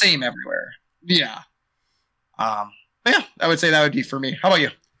difference. the same everywhere. Yeah. But yeah, I would say that would be for me. How about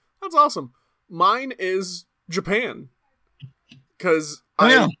you? That's awesome. Mine is Japan. Because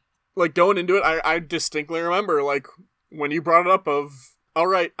Yeah. like, going into it, I distinctly remember, like, when you brought it up of, all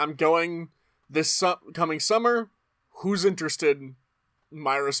right, I'm going this coming summer, who's interested?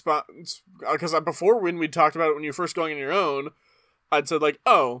 My response, because before, when we talked about it when you were first going on your own, I'd said, like,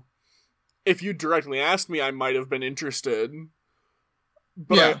 oh, if you directly asked me, I might have been interested.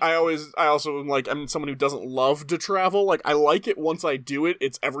 But Yeah. I also am like, I'm someone who doesn't love to travel. Like, I like it once I do it.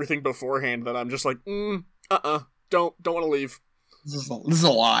 It's everything beforehand that I'm just like, don't want to leave. this is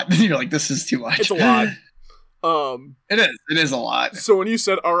a lot. You're like, this is too much. It's a lot. It is a lot. So when you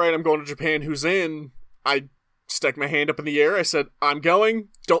said, all right, I'm going to Japan, who's in? I stuck my hand up in the air. I said, I'm going.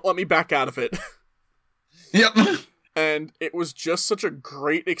 Don't let me back out of it. Yep. And it was just such a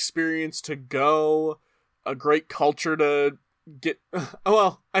great experience to go, a great culture to get.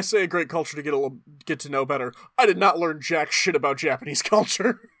 Well, I say a great culture to get to know better. I did not learn jack shit about Japanese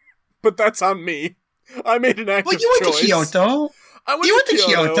culture, but that's on me. I made an active Well, you went choice. to Kyoto. You went to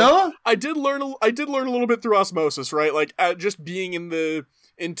Kyoto. I did learn a little bit through osmosis, right? Like just being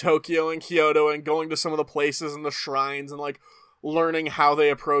in Tokyo and Kyoto and going to some of the places and the shrines and like learning how they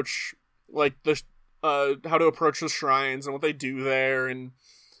approach like how to approach the shrines and what they do there and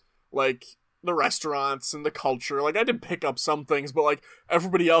like the restaurants and the culture. Like I did pick up some things, but like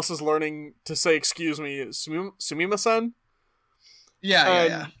everybody else is learning to say excuse me, sumimasen.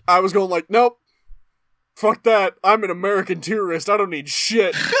 Yeah. I was going like, nope. Fuck that. I'm an American tourist. I don't need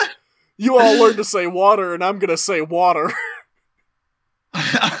shit. You all learn to say water, and I'm gonna say water.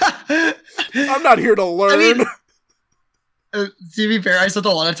 I'm not here to learn. I mean, to be fair, I spent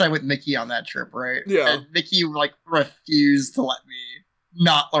a lot of time with Mickey on that trip, right? Yeah. And Mickey, like, refused to let me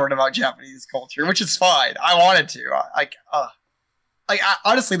not learn about Japanese culture, which is fine. I wanted to.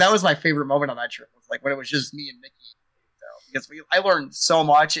 Honestly, that was my favorite moment on that trip. Was like when it was just me and Mickey. Because I learned so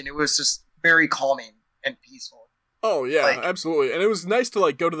much, and it was just very calming and peaceful. Oh yeah, like, absolutely. And it was nice to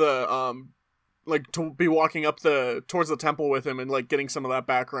like go to the like to be walking up towards the temple with him and like getting some of that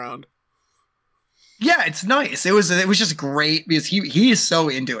background. Yeah, it's nice. It was just great because he is so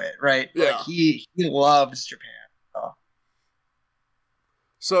into it, right? Yeah. Like he loves Japan.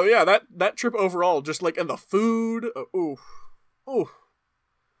 So yeah, that trip overall, just like and the food,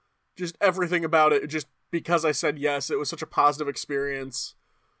 just everything about it. Just because I said yes, it was such a positive experience.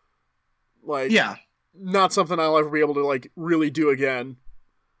 Like, yeah, not something I'll ever be able to like really do again.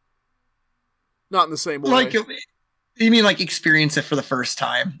 Not in the same way. Like, you mean like experience it for the first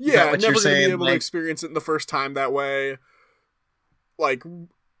time? Is Yeah, that what never you're gonna saying? be able to experience it in the first time that way. Like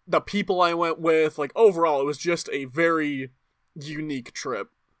the people I went with, like overall, it was just a very unique trip.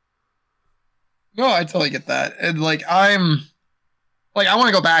 No, I totally get that, and like I want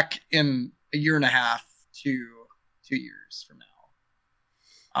to go back in a year and a half to 2 years from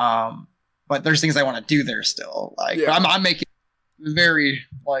now. But there's things I want to do there still. Like Yeah. I'm making very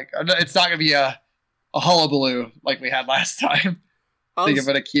like it's not gonna be a hullabaloo like we had last time. I think I'm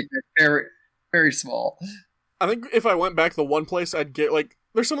gonna keep it very, very small. I think if I went back, the one place I'd get like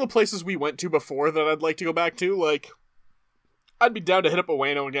there's some of the places we went to before that I'd like to go back to. Like I'd be down to hit up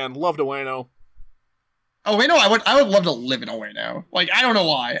Ueno again. Loved Ueno. Ueno, I would love to live in Ueno. Like I don't know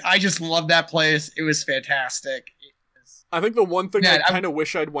why. I just love that place. It was fantastic. I think the one thing Yeah, I kind of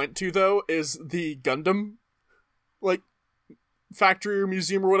wish I'd went to though is the Gundam, like factory or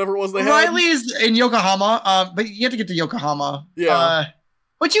museum or whatever it was they had. Riley's in Yokohama, but you have to get to Yokohama. Yeah.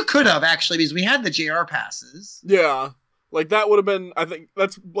 But you could have actually because we had the JR passes. Yeah, like that would have been. I think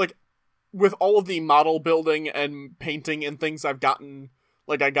that's like with all of the model building and painting and things I got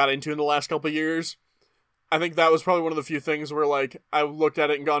into in the last couple of years. I think that was probably one of the few things where like I looked at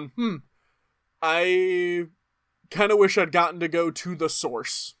it and gone, I kind of wish I'd gotten to go to the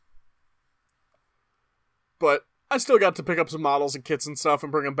source. But I still got to pick up some models and kits and stuff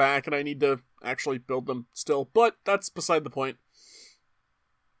and bring them back, and I need to actually build them still. But that's beside the point.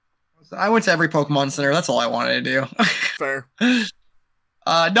 I went to every Pokemon Center. That's all I wanted to do. Fair.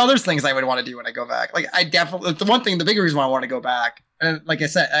 No, there's things I would want to do when I go back. Like I definitely, the big reason why I want to go back, and like I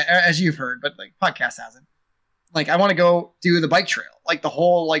said, as you've heard, but like podcast hasn't. Like I want to go do the bike trail, like the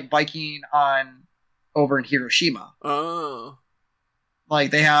whole like biking on over in Hiroshima. Oh.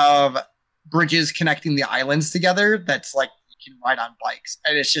 Like they have bridges connecting the islands together. That's like you can ride on bikes,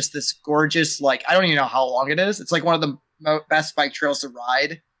 and it's just this gorgeous. Like I don't even know how long it is. It's like one of the best bike trails to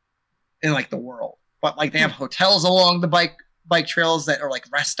ride in like the world. But like they have hotels along the bike trails that are like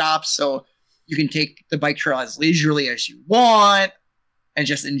rest stops, so you can take the bike trail as leisurely as you want and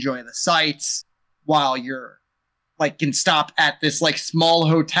just enjoy the sights while you're like can stop at this like small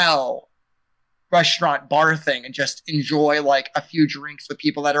hotel restaurant bar thing and just enjoy like a few drinks with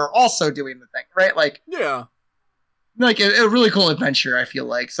people that are also doing the thing, right? Like Yeah. like a really cool adventure, I feel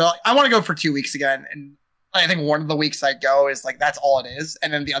like. So I want to go for 2 weeks again, and I think one of the weeks I go is like that's all it is,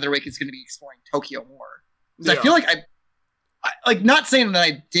 and then the other week is going to be exploring Tokyo more. So Yeah. I feel like I like not saying that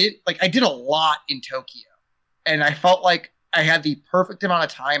I did a lot in Tokyo, and I felt like I had the perfect amount of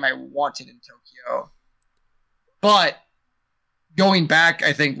time I wanted in Tokyo. But going back,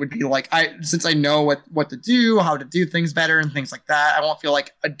 I think would be like since I know what to do, how to do things better, and things like that. I won't feel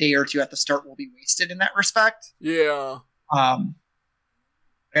like a day or two at the start will be wasted in that respect. Yeah.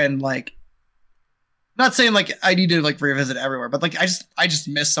 and like, not saying like I need to like revisit everywhere, but like I just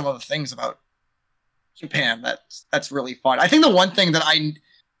miss some of the things about Japan that's really fun. I think the one thing that I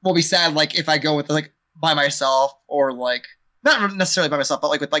will be sad like if I go with like by myself or like not necessarily by myself, but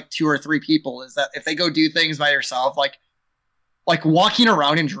like with like 2 or 3 people is that if they go do things by yourself, like walking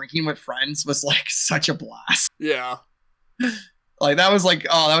around and drinking with friends was like such a blast. Yeah. Like that was like,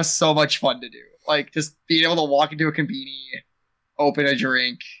 oh, that was so much fun to do. Like just being able to walk into a conveni, open a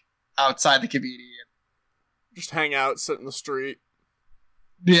drink outside the conveni. Just hang out, sit in the street.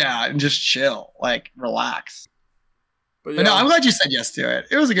 Yeah, and just chill, like relax. But no, I'm glad you said yes to it.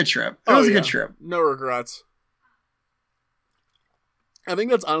 It was a good trip. It was a good trip. No regrets. I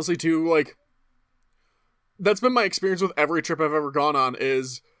think that's honestly too, like, that's been my experience with every trip I've ever gone on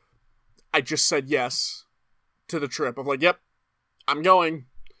is I just said yes to the trip of like, yep, I'm going.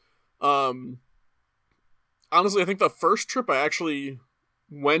 Honestly, I think the first trip I actually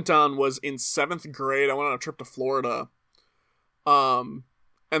went on was in 7th grade. I went on a trip to Florida. And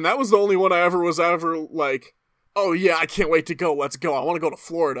that was the only one I was ever like, oh yeah, I can't wait to go. Let's go. I want to go to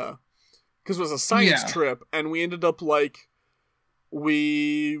Florida. Because it was a science trip, and we ended up like,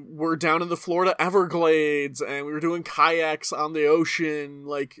 we were down in the Florida Everglades, and we were doing kayaks on the ocean,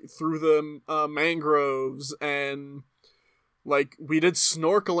 like through the mangroves, and like we did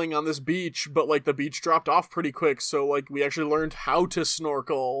snorkeling on this beach, but like the beach dropped off pretty quick, so like we actually learned how to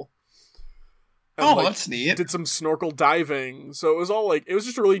snorkel. And, like, that's neat. Did some snorkel diving, so it was all like, it was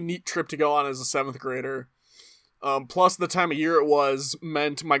just a really neat trip to go on as a 7th grader. Plus the time of year it was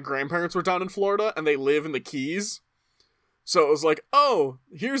meant my grandparents were down in Florida, and they live in the Keys. So it was like, oh,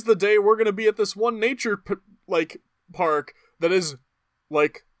 here's the day we're going to be at this one nature park that is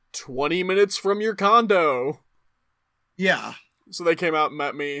like 20 minutes from your condo. Yeah. So they came out and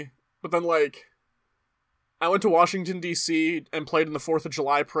met me. But then like, I went to Washington, D.C. and played in the 4th of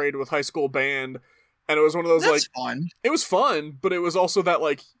July parade with high school band. And it was one of those That's fun. It was fun, but it was also that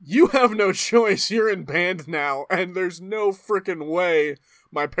like, you have no choice. You're in band now. And there's no freaking way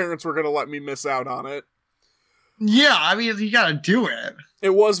my parents were going to let me miss out on it. Yeah, I mean, you gotta do it.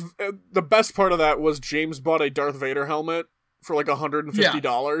 It was, the best part of that was James bought a Darth Vader helmet for like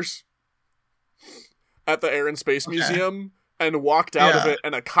 $150 at the Air and Space Museum and walked out of it,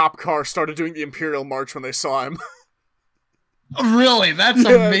 and a cop car started doing the Imperial March when they saw him. Really? That's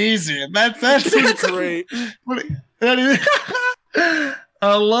amazing. That's great. That is,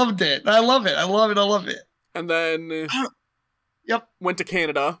 I loved it. I love it. And then Yep. Went to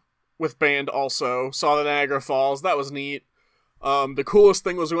Canada with band also. Saw the Niagara Falls. That was neat. The coolest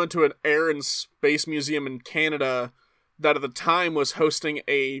thing was we went to an Air and Space Museum in Canada that at the time was hosting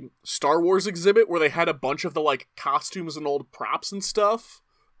a Star Wars exhibit where they had a bunch of the like costumes and old props and stuff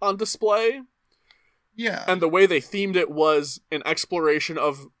on display. Yeah. And the way they themed it was an exploration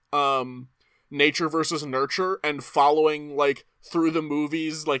of nature versus nurture and following like through the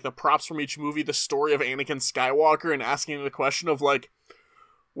movies, like the props from each movie, the story of Anakin Skywalker, and asking the question of like,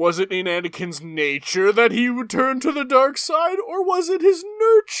 was it in Anakin's nature that he would turn to the dark side, or was it his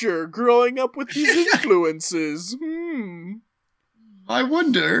nurture growing up with these influences? I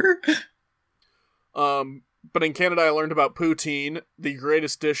wonder. But in Canada, I learned about poutine, the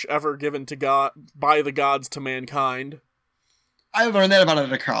greatest dish ever given to God by the gods to mankind. I learned that about it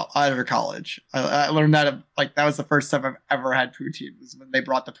out of college. I learned that like that was the first time I've ever had poutine was when they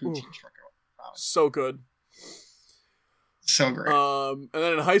brought the poutine truck out. So good. So great. And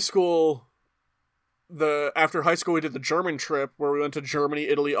then in high school, after high school, we did the German trip where we went to Germany,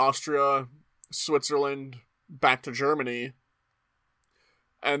 Italy, Austria, Switzerland, back to Germany.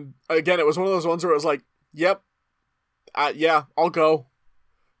 And again, it was one of those ones where it was like, yep, yeah, I'll go.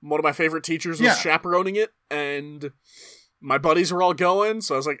 One of my favorite teachers was chaperoning it, and my buddies were all going,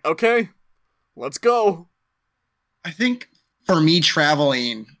 so I was like, okay, let's go. I think for me,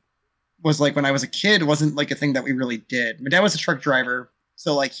 traveling was like when I was a kid wasn't like a thing that we really did. My dad was a truck driver,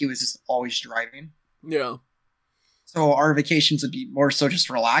 so like he was just always driving. Yeah. So our vacations would be more so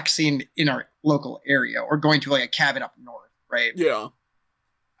just relaxing in our local area or going to like a cabin up north, right? Yeah.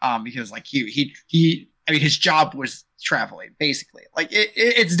 Because like he I mean his job was traveling basically. Like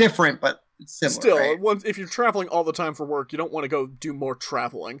it's different, but it's similar. Still, right? If you're traveling all the time for work, you don't want to go do more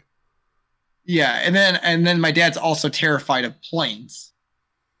traveling. Yeah, and then my dad's also terrified of planes.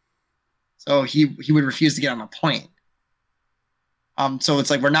 So he would refuse to get on a plane. So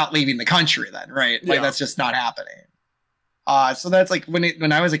it's like we're not leaving the country then, right? Like that's just not happening. So that's like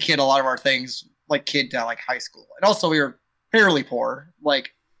when I was a kid, a lot of our things like kid to like high school, and also we were fairly poor.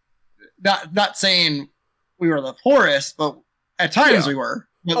 Like not saying we were the poorest, but at times we were.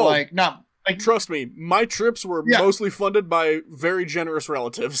 But like not Like, trust me, my trips were Yeah. mostly funded by very generous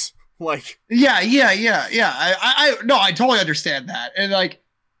relatives. Like, yeah. No, I totally understand that. And like,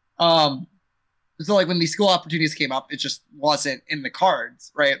 so like when these school opportunities came up, it just wasn't in the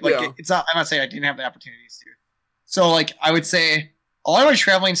cards, right? Like Yeah. it's not. I'm not saying I didn't have the opportunities to. So like I would say a lot of my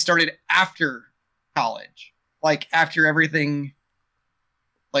traveling started after college, like after everything,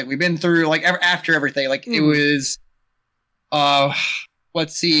 like we've been through, like after everything. Like it was,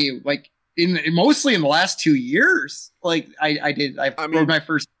 let's see, like mostly in the last 2 years. Like I mean, rode my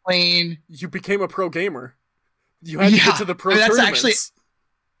first plane. you became a pro gamer. You had to Yeah. get to the pro I mean, that's tournaments. actually-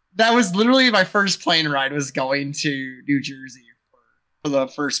 That was literally my first plane ride, was going to New Jersey for the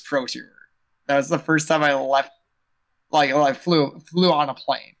first pro tour. That was the first time I left, like I flew on a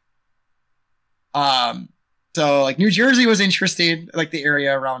plane. So like New Jersey was interesting, like the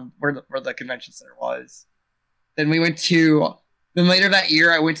area around where the convention center was. Then later that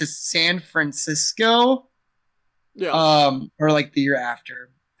year I went to San Francisco, Yeah. or like the year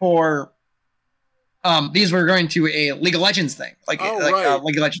after, for these were going to a League of Legends thing, like right.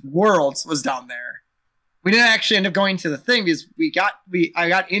 League of Legends Worlds was down there. We didn't actually end up going to the thing because I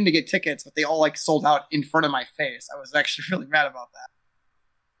got in to get tickets, but they all like sold out in front of my face. I was actually really mad about that.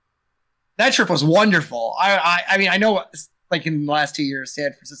 That trip was wonderful. I mean, I know like in the last 2 years,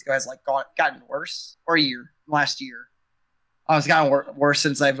 San Francisco has like gotten worse, or a year last year. It's gotten worse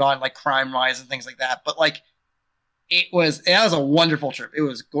since I've gone like Crime Rise and things like that. But like that was a wonderful trip. It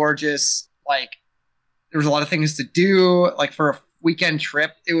was gorgeous. Like there was a lot of things to do. Like for a weekend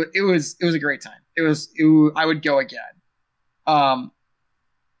trip, it was a great time. I would go again.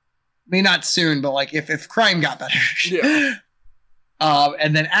 Maybe not soon, but like if crime got better. Yeah.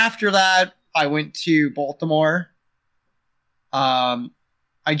 And then after that, I went to Baltimore.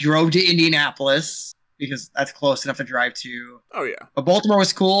 I drove to Indianapolis because that's close enough to drive to. Oh yeah. But Baltimore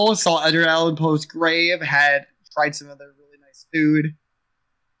was cool. Saw Edgar Allan Poe's grave. Had tried some other really nice food.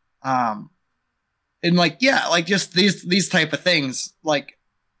 And like, yeah, like just these type of things, like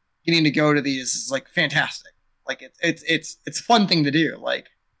getting to go to these is like fantastic. Like it's a fun thing to do. Like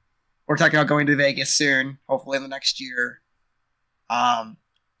we're talking about going to Vegas soon, hopefully in the next year. And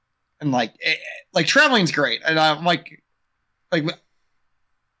like traveling's great. And I'm like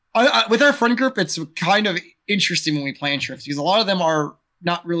with our friend group, it's kind of interesting when we plan trips because a lot of them are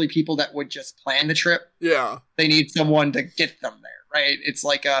not really people that would just plan the trip. Yeah. They need someone to get them there, right? It's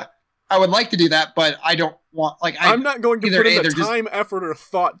like I would like to do that, but I don't want I'm not going to put in the just- time, effort, or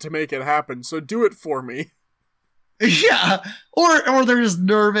thought to make it happen. So do it for me. Yeah, or they're just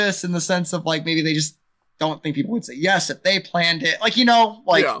nervous in the sense of like maybe they just don't think people would say yes if they planned it. Like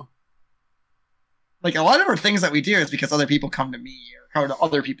Yeah. like a lot of our things that we do is because other people come to me or come to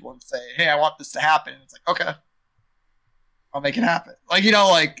other people and say, "Hey, I want this to happen." And it's like, okay, I'll make it happen. Like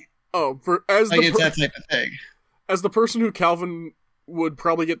Oh, it's that type of thing. as the person who Calvin would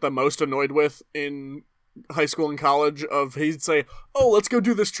probably get the most annoyed with in high school and college, he'd say, "Oh, let's go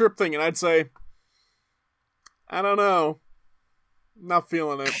do this trip thing," and I'd say, "I don't know, not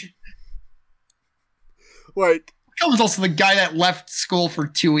feeling it." Like, I was also the guy that left school for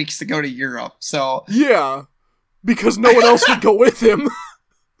 2 weeks to go to Europe. So yeah, because no one else would go with him.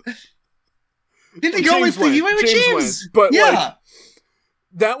 did they go James with you? Went with James James? went, but, yeah. like,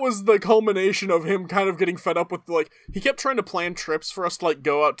 that was the culmination of him kind of getting fed up with, like, he kept trying to plan trips for us to, like,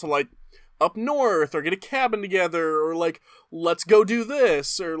 go out to, like, up north, or get a cabin together, or, like, let's go do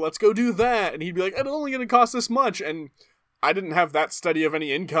this, or let's go do that, and he'd be like, it's only gonna cost this much, and I didn't have that steady of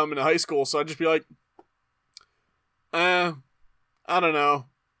any income in high school, so I'd just be like, I don't know.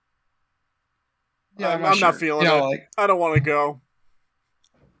 Yeah, I'm not sure. feeling it. I don't want to go.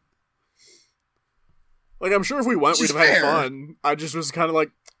 Like, I'm sure if we went, Which we'd is have had fair. fun. I just was kind of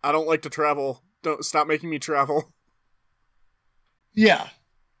like, I don't like to travel. Don't stop making me travel. Yeah.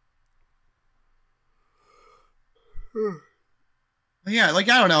 Yeah, like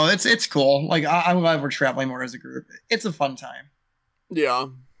I don't know, it's cool. Like I'm glad we're traveling more as a group. It's a fun time. Yeah.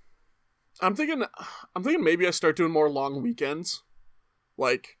 I'm thinking maybe I start doing more long weekends.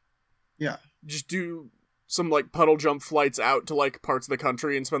 Like, Yeah. just do some, like, puddle jump flights out to, like, parts of the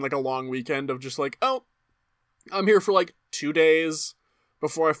country and spend, like, a long weekend of just, like, oh, I'm here for, like, 2 days.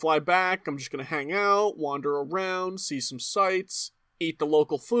 Before I fly back, I'm just gonna hang out, wander around, see some sights, eat the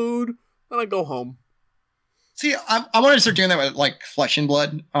local food, then I go home. See, I want to start doing that with like Flesh and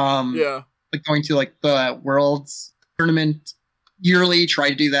Blood. Yeah. Like going to like the Worlds tournament yearly. Try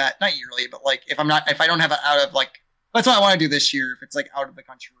to do that, not yearly, but like if I don't have it out of like, that's what I want to do this year. If it's like out of the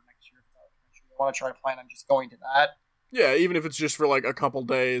country or next year, if it's out of the country, I want to try to plan on just going to that. Yeah, even if it's just for, like, a couple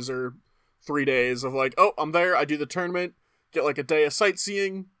days or 3 days of, like, oh, I'm there, I do the tournament, get, like, a day of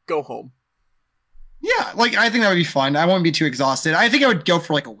sightseeing, go home. Yeah, like I think that would be fun. I won't be too exhausted. I think I would go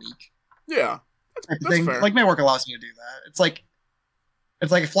for like a week. Yeah, Type of That's thing. fair. Like my work allows me to do that. It's like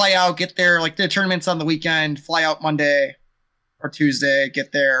fly out, get there, like the tournament's on the weekend, fly out Monday or Tuesday,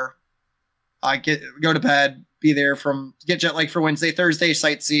 get there, go to bed, be there get jet lag for Wednesday, Thursday,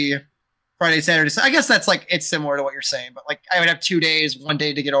 sightsee, Friday, Saturday. So I guess that's like it's similar to what you're saying, but like I would have 2 days, 1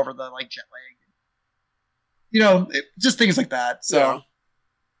 day to get over the like jet lag. Just things like that. So Yeah.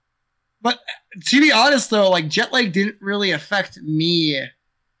 But to be honest, though, like jet lag didn't really affect me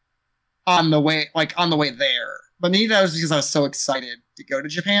on the way there. But maybe that was because I was so excited to go to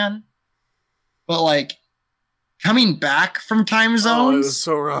Japan. But like coming back from time Oh, it zones, was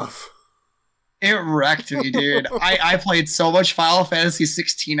so rough. it wrecked me, dude. I played so much Final Fantasy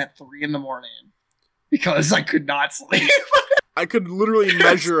 16 at 3 in the morning because I could not sleep. I could literally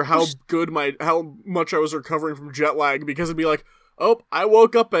measure how much I was recovering from jet lag because it'd be like, oh, I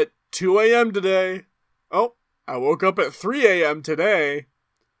woke up at 2 a.m. today. Oh, I woke up at 3 a.m. today.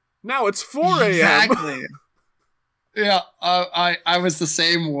 Now it's 4 a.m. Exactly. Yeah, I was the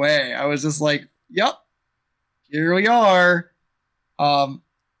same way. I was just like, yep, here we are.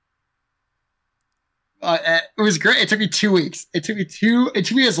 It was great. It took me 2 weeks. It took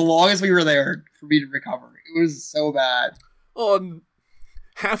me as long as we were there for me to recover. It was so bad. Oh, and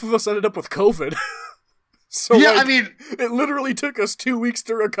half of us ended up with COVID. So Yeah, like, I mean, it literally took us 2 weeks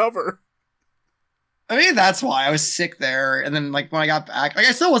to recover. that's why I was sick there. And then like when I got back, like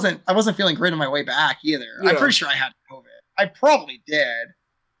I wasn't feeling great on my way back either. Yeah. I'm pretty sure I had COVID. I probably did.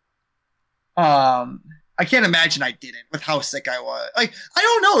 I can't imagine I didn't with how sick I was. Like, I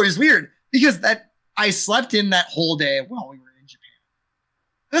don't know. It was weird because I slept in that whole day while we were in Japan.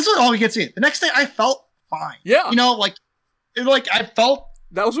 That's what always gets me. The next day I felt fine. Yeah. I felt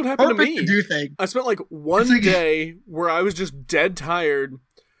That was what happened to perfect me. to do things. I spent like one It's like- day where I was just dead tired,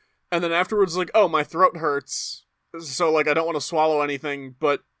 and then afterwards, like, oh, my throat hurts, so like I don't want to swallow anything.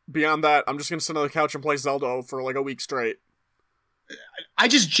 But beyond that, I'm just gonna sit on the couch and play Zelda for like a week straight. I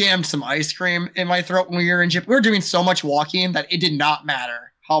just jammed some ice cream in my throat when we were in Japan. We were doing so much walking that it did not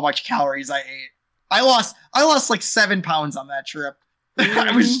matter how much calories I ate. I lost like 7 pounds on that trip.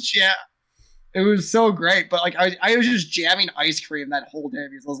 I was it was so great, but like I was just jamming ice cream that whole day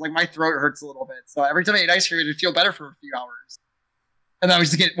because I was like my throat hurts a little bit. So every time I ate ice cream, it'd feel better for a few hours, and then I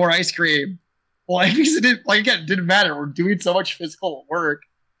was just getting more ice cream. Well, because it didn't matter. We're doing so much physical work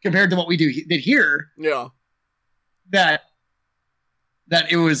compared to what we did here Yeah. that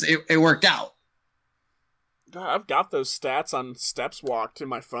it worked out. God, I've got those stats on steps walked in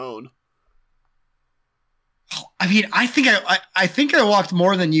my phone. I mean, I think I walked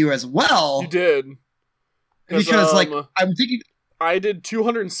more than you as well You did. because like I'm thinking. I did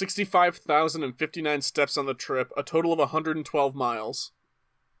 265,059 steps on the trip, a total of 112 miles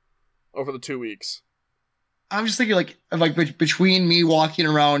over the 2 weeks. I'm just thinking like between me walking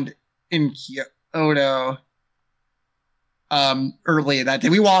around in Kyoto early that day,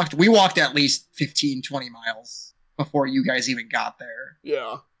 we walked at least 15, 20 miles before you guys even got there.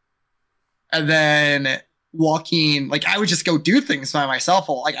 Yeah. And then walking, like I would just go do things by myself.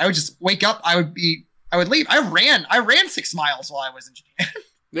 Like I would just wake up, I would leave. I ran 6 miles while I was in Japan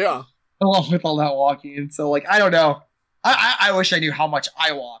Yeah. along with all that walking. And so like I don't know. I wish I knew how much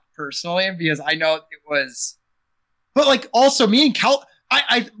I walked personally because I know it was. But like also me and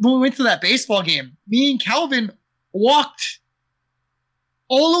when we went to that baseball game, me and Calvin walked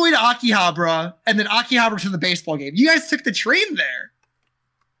all the way to Akihabara and then Akihabara to the baseball game. You guys took the train there.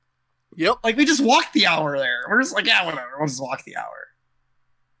 Yep. Like we just walked the hour there. We're just like, yeah, whatever. We'll just walk the hour.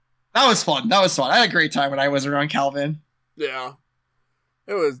 That was fun. I had a great time when I was around Calvin. Yeah.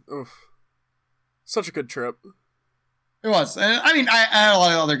 It was such a good trip. It was. And, I mean, I had a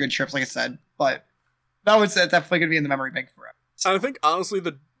lot of other good trips, like I said, but that was definitely going to be in the memory bank forever. And I think honestly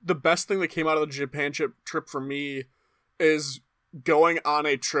the best thing that came out of the Japan trip for me is going on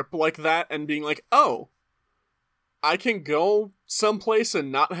a trip like that and being like, oh, I can go someplace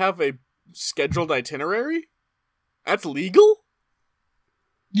and not have a scheduled itinerary? That's legal?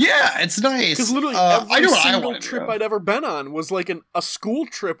 Yeah, it's nice. Because literally I every know what I single wanna trip do. I'd ever been on was like a school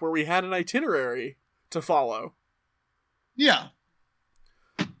trip where we had an itinerary to follow. Yeah.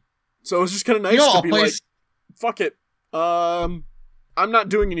 So it was just kind of nice You know, to a be place- like, fuck it. I'm not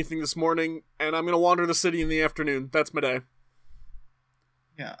doing anything this morning, and I'm going to wander the city in the afternoon. That's my day.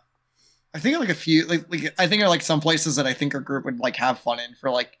 Yeah. I think like a few, like I think like some places that I think our group would like have fun in for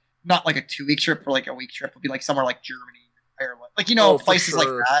like, not like a 2-week trip, for like a week trip would be like somewhere like Germany, Ireland. Like, Oh, for places like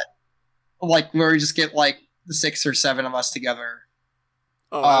sure. that. Like where we just get like the 6 or 7 of us together.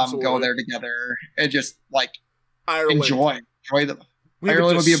 Oh, Go absolutely. there together and just like Ireland. enjoy them. We would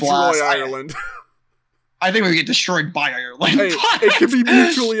Ireland would be a destroy blast. Ireland. I think we get destroyed by Ireland. Hey, it can be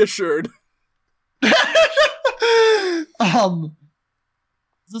mutually assured.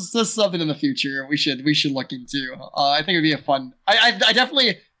 This is something in the future we should look into. I think it'd be a fun. I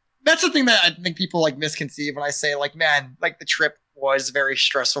definitely. That's the thing that I think people like misconceive when I say like, man, like the trip was very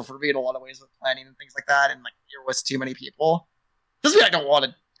stressful for me in a lot of ways with planning and things like that, and like there was too many people. Doesn't mean I don't want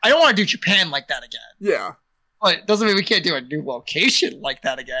to do Japan like that again. Yeah. But it doesn't mean we can't do a new location like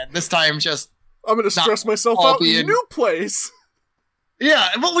that again. This time, just I'm gonna stress myself all out in a new place. yeah.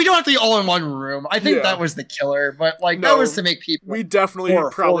 Well, we don't have to be all in one room. I think that was the killer. But like that was to make people. We definitely more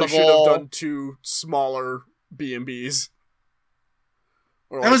probably should have affordable. done 2 smaller B&Bs.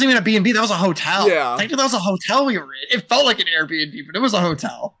 Or That wasn't even a B&B. That was a hotel. Yeah. Technically, that was a hotel we were in. It felt like an Airbnb, but it was a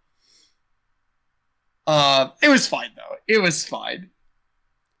hotel. It was fine though. It was fine.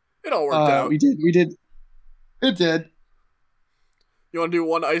 it all worked out. We did. It did. You want to do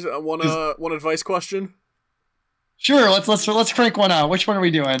one advice question? Sure. Let's crank one out. Which one are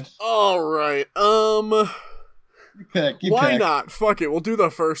we doing? All right. You pick. Why not? Fuck it. We'll do the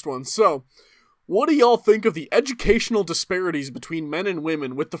first one. So, what do y'all think of the educational disparities between men and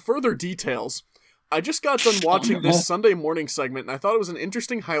women with the further details? I just got done watching this Sunday morning segment, and I thought it was an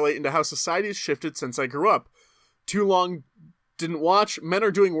interesting highlight into how society has shifted since I grew up. Too long didn't watch. Men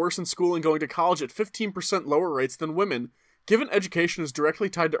are doing worse in school and going to college at 15% lower rates than women. Given education is directly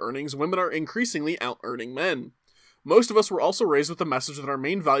tied to earnings, women are increasingly out-earning men. Most of us were also raised with the message that our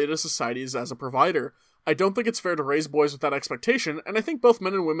main value to society is as a provider. I don't think it's fair to raise boys with that expectation, and I think both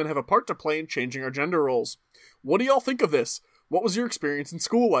men and women have a part to play in changing our gender roles. What do y'all think of this? What was your experience in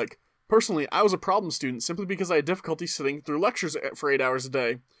school like? Personally, I was a problem student simply because I had difficulty sitting through lectures for 8 hours a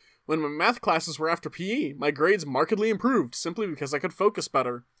day. When my math classes were after PE, my grades markedly improved simply because I could focus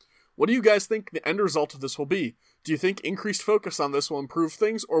better. What do you guys think the end result of this will be? Do you think increased focus on this will improve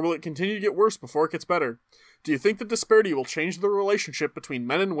things, or will it continue to get worse before it gets better? Do you think the disparity will change the relationship between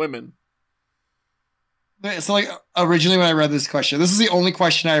men and women? So, like, originally when I read this question, this is the only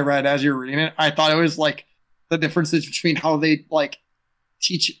question I read as you're reading it. I thought it was like the differences between how they like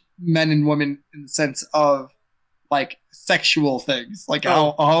teach men and women in the sense of like sexual things, like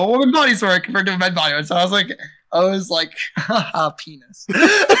how women bodies work compared to men body. So I was like, haha, penis.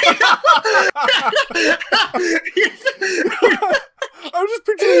 I was just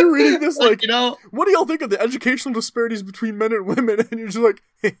picturing you reading this like, you know, what do y'all think of the educational disparities between men and women? And you're just like,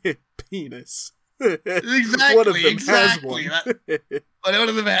 penis. Exactly. One of them has one. One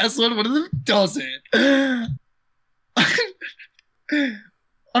of them has one. One of them doesn't.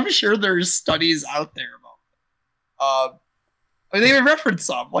 I'm sure there's studies out there about. I mean, they even reference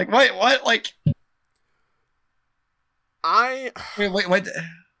some. Like, what? Like, wait.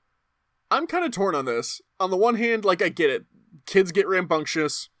 I'm kind of torn on this. On the one hand, like, I get it. Kids get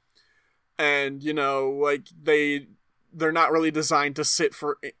rambunctious, and you know, like they're not really designed to sit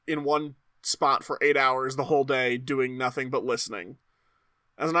in one spot for 8 hours the whole day doing nothing but listening.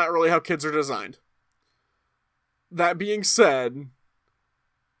 That's not really how kids are designed. That being said,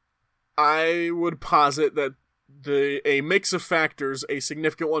 I would posit that a mix of factors, a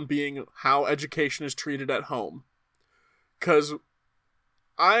significant one being how education is treated at home. Because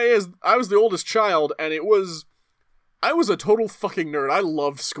I was the oldest child, and I was a total fucking nerd. I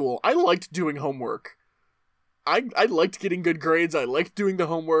loved school. I liked doing homework. I liked getting good grades. I liked doing the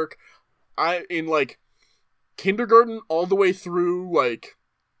homework. In like kindergarten all the way through, like,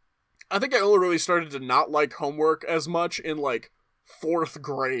 I think I only really started to not like homework as much in like 4th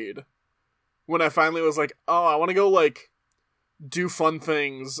grade. When I finally was like, oh, I want to go like do fun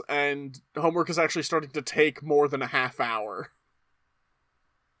things, and homework is actually starting to take more than a half hour.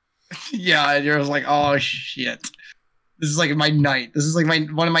 Yeah, and you're like, oh shit. This is like my night. This is like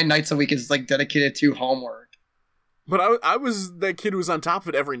one of my nights a week is like dedicated to homework. But I was that kid who was on top of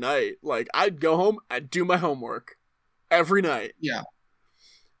it every night. Like, I'd go home, I'd do my homework. Every night. Yeah.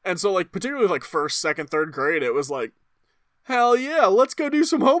 And so, like, particularly, like, 1st, 2nd, 3rd grade, it was like, hell yeah, let's go do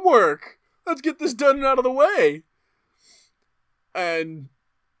some homework. Let's get this done and out of the way. And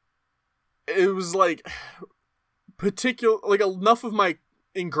it was, like, enough of my,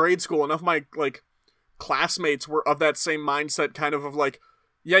 in grade school, enough of my, like, classmates were of that same mindset, kind of like,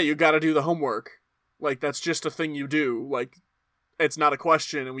 yeah, you gotta do the homework. Like, that's just a thing you do. Like, it's not a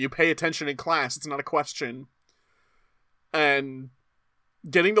question. And when you pay attention in class, it's not a question. And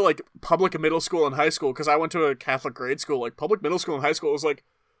getting to, like, public middle school and high school, because I went to a Catholic grade school, like, public middle school and high school was like,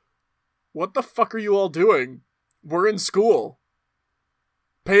 what the fuck are you all doing? We're in school.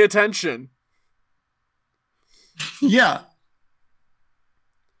 Pay attention. Yeah.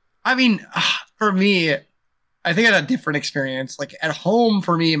 I mean, for me, I think I had a different experience. Like, at home,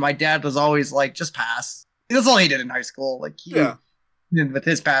 for me, my dad was always like, just pass. That's all he did in high school. Like he, Yeah. with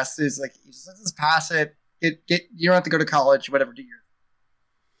his pass is like, he just pass it. Get you don't have to go to college. Whatever.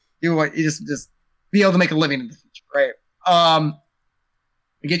 Do what you just be able to make a living in the future, right?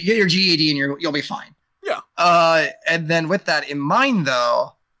 Get your GED and you'll be fine. Yeah. And then with that in mind,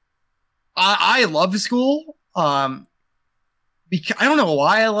 though, I love school. Because I don't know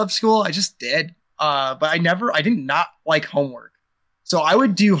why I love school. I just did. But I did not like homework. So I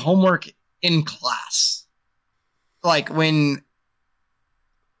would do homework in class. Like when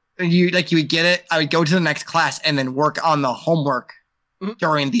you would get it, I would go to the next class and then work on the homework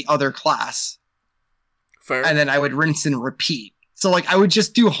during the other class. Fair. And then I would rinse and repeat. So like I would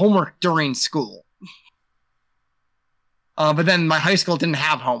just do homework during school. But then my high school didn't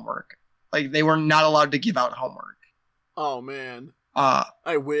have homework. Like they were not allowed to give out homework. Oh man.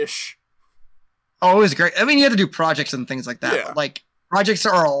 I wish. Oh, it was great. I mean, you had to do projects and things like that. Yeah. But, like projects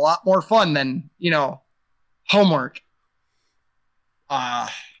are a lot more fun than, homework.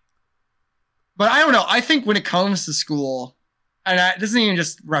 But I don't know. I think when it comes to school, and this isn't even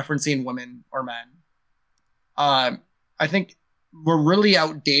just referencing women or men. I think we're really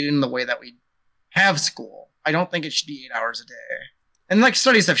outdated in the way that we have school. I don't think it should be 8 hours a day. And like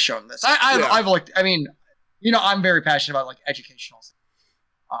studies have shown this. I've looked. I mean, I'm very passionate about like educational.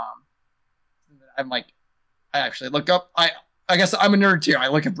 I'm like, I actually look up. I guess I'm a nerd too. I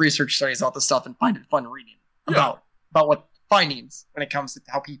look up research studies about this stuff and find it fun reading about what findings when it comes to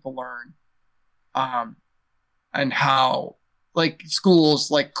how people learn, and how like schools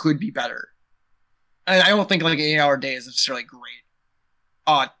like could be better. And I don't think like an 8 hour day is necessarily great.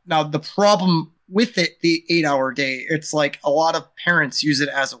 Now the problem with it, the 8 hour day, it's like a lot of parents use it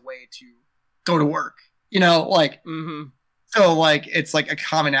as a way to go to work. Like. Mm-hmm. So, like, it's like a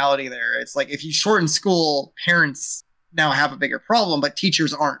commonality there. It's like if you shorten school, parents now have a bigger problem, but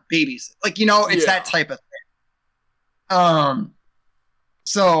teachers aren't babies. Like, it's that type of thing.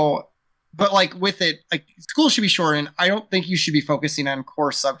 So, but like with it, like school should be shortened. I don't think you should be focusing on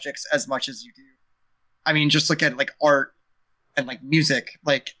core subjects as much as you do. I mean, just look at like art and like music.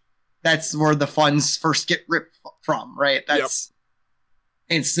 Like, that's where the funds first get ripped from, right? That's.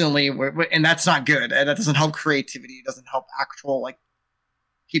 Instantly, and that's not good, and that doesn't help creativity. It doesn't help actual like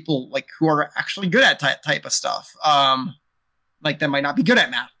people like who are actually good at type of stuff. Like that might not be good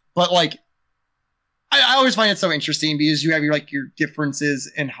at math, but like I always find it so interesting because you have your differences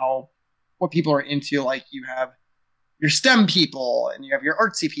in what people are into. Like you have your STEM people and you have your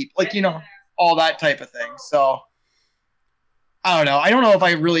artsy people, like all that type of thing. So I don't know. I don't know if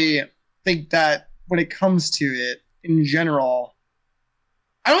I really think that when it comes to it in general.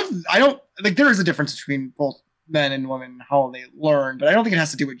 I don't like there is a difference between both men and women and how they learn, but I don't think it has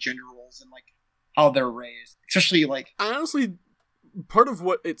to do with gender roles and like how they're raised. Especially like I honestly, part of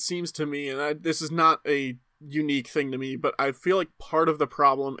what it seems to me, and this is not a unique thing to me, but I feel like part of the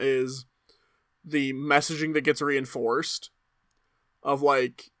problem is the messaging that gets reinforced of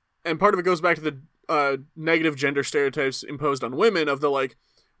like, and part of it goes back to the negative gender stereotypes imposed on women of the like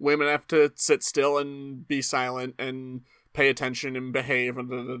women have to sit still and be silent and pay attention and behave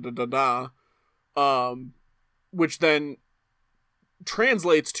and which then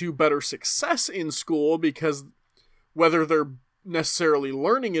translates to better success in school because whether they're necessarily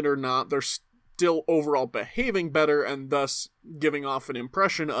learning it or not, they're still overall behaving better and thus giving off an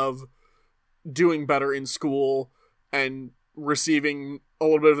impression of doing better in school and receiving a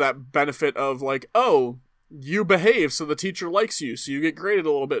little bit of that benefit of like, oh, you behave so the teacher likes you, so you get graded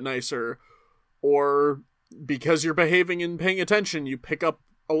a little bit nicer, or because you're behaving and paying attention, you pick up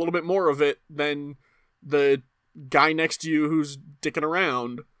a little bit more of it than the guy next to you who's dicking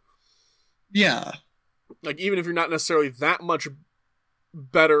around. Yeah. Like, even if you're not necessarily that much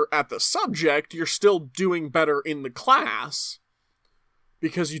better at the subject, you're still doing better in the class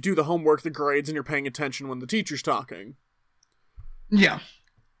because you do the homework, the grades, and you're paying attention when the teacher's talking. Yeah.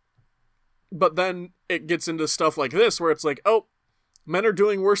 But then it gets into stuff like this where it's like, oh, men are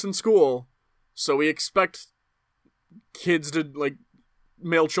doing worse in school. So we expect kids to, like,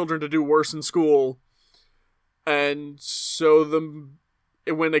 male children to do worse in school. And so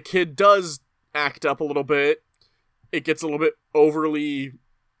when a kid does act up a little bit, it gets a little bit overly,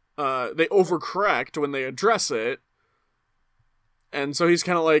 they overcorrect when they address it. And so he's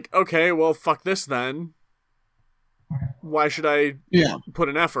kind of like, okay, well, fuck this then. Why should I put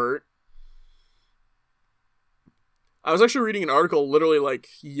an effort? I was actually reading an article literally like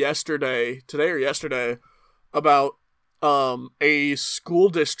today or yesterday, about a school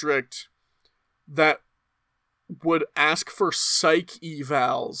district that would ask for psych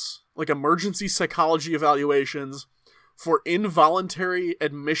evals, like emergency psychology evaluations, for involuntary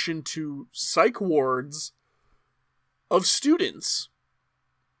admission to psych wards of students.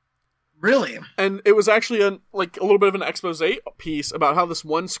 Really? And it was actually a little bit of an expose piece about how this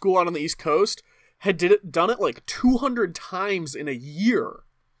one school out on the East Coast had done it like 200 times in a year.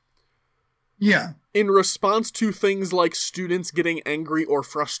 Yeah. In response to things like students getting angry or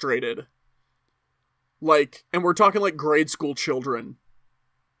frustrated. Like, and we're talking like grade school children.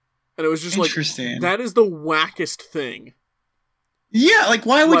 And it was just like, Interesting. that is the wackest thing. Yeah, like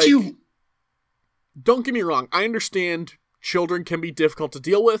why would Like, you? Don't get me wrong, I understand children can be difficult to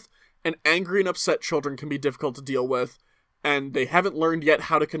deal with, and angry and upset children can be difficult to deal with, and they haven't learned yet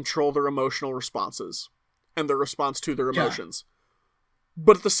how to control their emotional responses and their response to their emotions.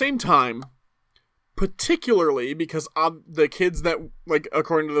 But at the same time, particularly because the kids that, like,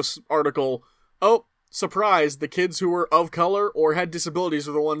 according to this article, oh, surprise, the kids who were of color or had disabilities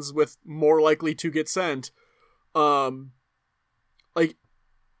are the ones with more likely to get sent.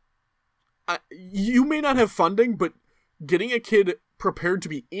 You may not have funding, but getting a kid prepared to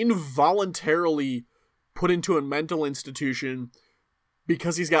be involuntarily put into a mental institution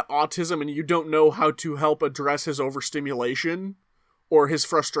because he's got autism and you don't know how to help address his overstimulation or his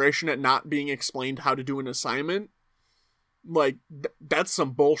frustration at not being explained how to do an assignment, like, that's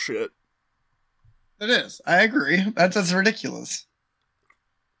some bullshit. It is. I agree. That's ridiculous.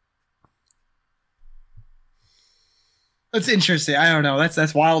 That's interesting. I don't know.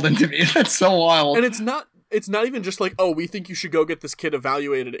 That's wild into me. That's so wild. And it's not even just like, oh, we think you should go get this kid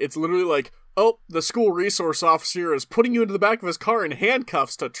evaluated. It's literally like, oh, the school resource officer is putting you into the back of his car in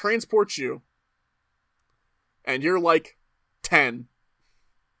handcuffs to transport you. And you're like 10.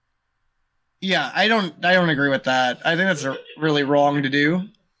 Yeah, I don't agree with that. I think that's really wrong to do.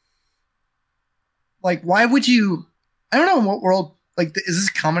 Like, why would you? I don't know in what world. Like, is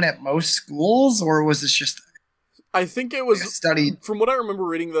this common at most schools, or was this just I think it a was, study? from what I remember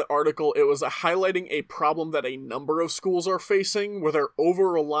reading the article, it was highlighting a problem that a number of schools are facing, where they're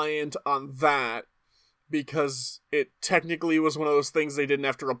over-reliant on that, because it technically was one of those things they didn't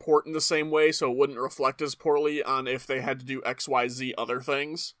have to report in the same way, so it wouldn't reflect as poorly on if they had to do XYZ other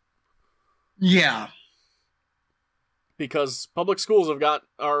things. Yeah. Because public schools have got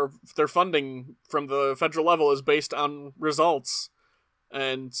their funding from the federal level is based on results.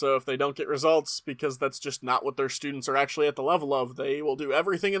 And so if they don't get results, because that's just not what their students are actually at the level of, they will do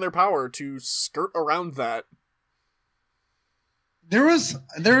everything in their power to skirt around that. There was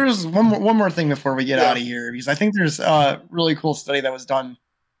one more thing before we get Yeah. out of here, because I think there's a really cool study that was done.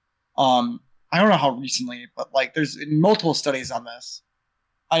 I don't know how recently, but like there's multiple studies on this.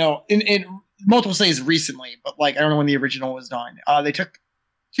 I know in multiple studies recently, but like I don't know when the original was done. They took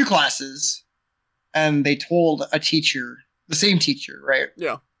 2 classes, and they told a teacher, the same teacher, right?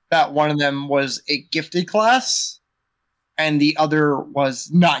 Yeah. That one of them was a gifted class, and the other was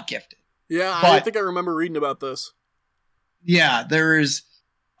not gifted. Yeah, I But- think I remember reading about this. Yeah, there is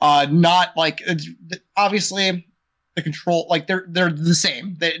not like obviously the control, like they're the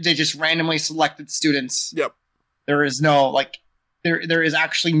same. They just randomly selected students. Yep. There is no like there is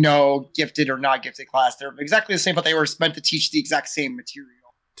actually no gifted or not gifted class. They're exactly the same, but they were meant to teach the exact same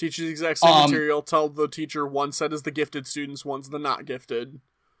material. Teach the exact same material, tell the teacher one set is the gifted students, one's the not gifted.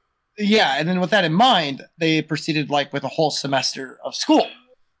 Yeah, and then with that in mind, they proceeded like with a whole semester of school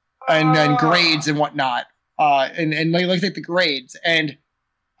and grades and whatnot. And they looked at the grades, and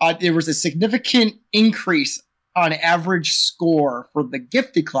there was a significant increase on average score for the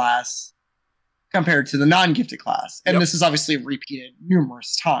gifted class compared to the non-gifted class. And Yep. this is obviously repeated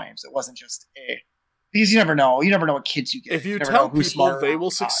numerous times. It wasn't just because you never know what kids you get. If you never tell know who's people smart they or will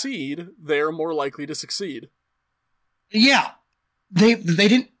not. succeed, they're more likely to succeed. Yeah, they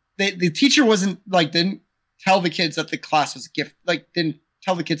didn't. The teacher didn't tell the kids that the class was didn't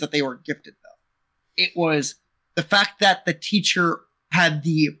tell the kids that they were gifted though. It was the fact that the teacher had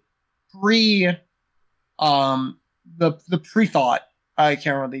the pre-thought. I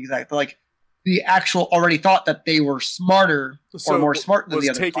can't remember the exact, but like the actual already thought that they were smarter So or more smart than was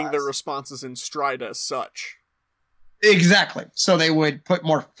the other taking class. their responses in stride as such. Exactly. So they would put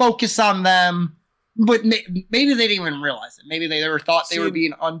more focus on them, but maybe they didn't even realize it. Maybe they never thought they were See,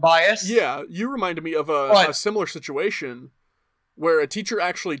 being unbiased. Yeah, you reminded me of a But- similar situation where a teacher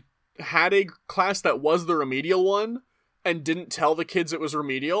actually had a class that was the remedial one and didn't tell the kids it was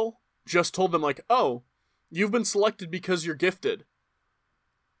remedial, just told them like, oh, you've been selected because you're gifted.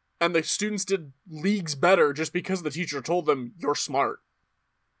 And the students did leagues better just because the teacher told them you're smart.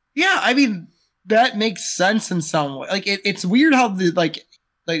 Yeah, I mean that makes sense in some way. Like it's weird how the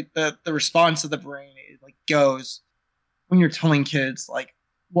response of the brain goes when you're telling kids like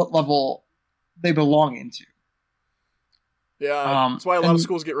what level they belong into. Yeah, that's why a lot of and-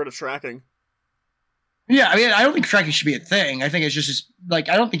 schools get rid of tracking. Yeah, I mean, I don't think tracking should be a thing. I think it's just like,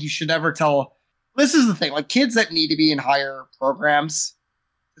 I don't think you should ever tell. This is the thing, like kids that need to be in higher programs,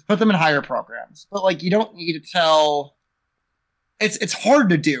 just put them in higher programs. But like, you don't need to tell. It's hard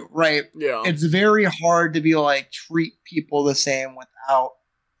to do, right? Yeah. It's very hard to be like treat people the same without.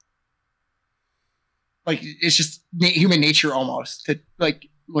 Like, it's just human nature almost to like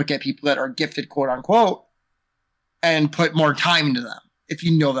look at people that are gifted, quote unquote, and put more time into them if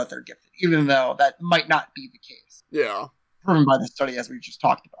you know that they're gifted, even though that might not be the case. Yeah. Proven by the study as we just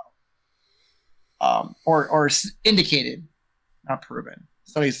talked about, or indicated, not proven.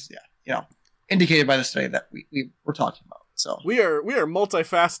 Studies, indicated by the study that we were talking about. So We are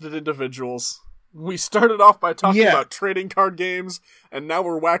multifaceted individuals. We started off by talking about trading card games, and now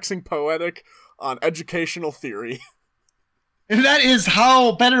we're waxing poetic on educational theory. and that is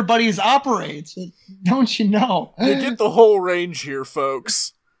how Better Buddies operates. Don't you know? You get the whole range here,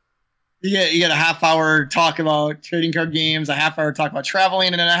 folks. You get a half hour talk about trading card games, a half hour talk about traveling,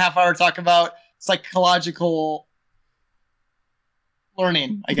 and then a half hour talk about psychological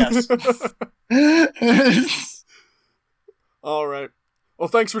learning, I guess. All right. Well,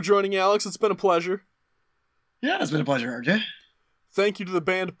 thanks for joining, Alex. It's been a pleasure. Yeah, it's been a pleasure, RJ. Thank you to the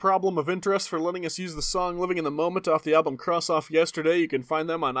band Problem of Interest for letting us use the song Living in the Moment off the album Cross Off Yesterday. You can find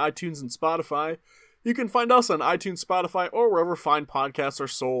them on iTunes and Spotify. You can find us on iTunes, Spotify, or wherever fine podcasts are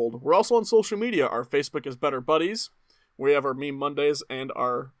sold. We're also on social media. Our Facebook is Better Buddies. We have our Meme Mondays and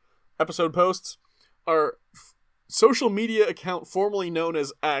our episode posts. Our social media account, formerly known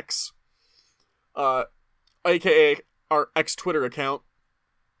as X, aka our X-Twitter account,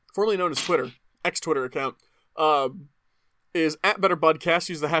 formerly known as Twitter, X-Twitter account, is at BetterBudcast.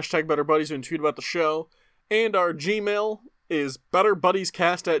 Use the hashtag BetterBuddies when tweet about the show. And our Gmail is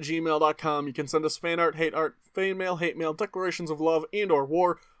betterbuddiescast@gmail.com. You can send us fan art, hate mail, declarations of love, and or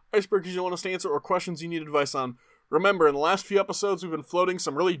war, icebreakers you want us to answer, or questions you need advice on. Remember, in the last few episodes, we've been floating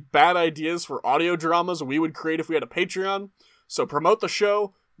some really bad ideas for audio dramas we would create if we had a Patreon. So promote the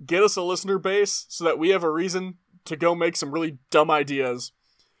show, get us a listener base, so that we have a reason to go make some really dumb ideas.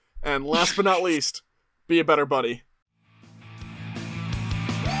 And last but not least, be a better buddy.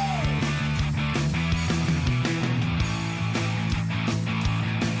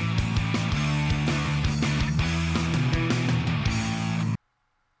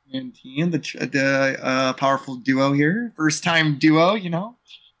 And the powerful duo here. First time duo,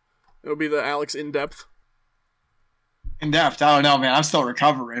 It'll be the Alex In-Depth. In depth. I don't know, man. I'm still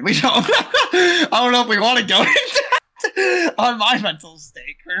recovering. We don't. I don't know if we want to go into that on my mental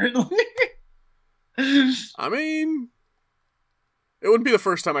state currently. I mean, it wouldn't be the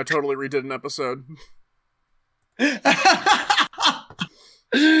first time I totally redid an episode.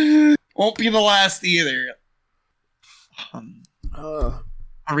 Won't be the last either. Uh,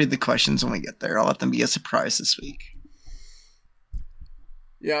 I'll read the questions when we get there. I'll let them be a surprise this week.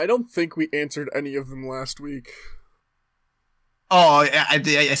 yeah, I don't think we answered any of them last week. Oh, I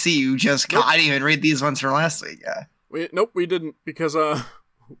see you just. Nope. I didn't even read these ones from last week. Yeah. Nope, we didn't, because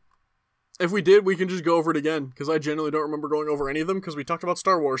if we did, we can just go over it again, because I genuinely don't remember going over any of them, because we talked about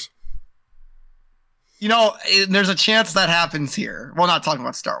Star Wars. There's a chance that happens here. Well, not talking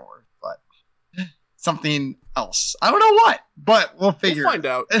about Star Wars, but something else. I don't know what, but we'll figure. We'll find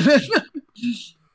out.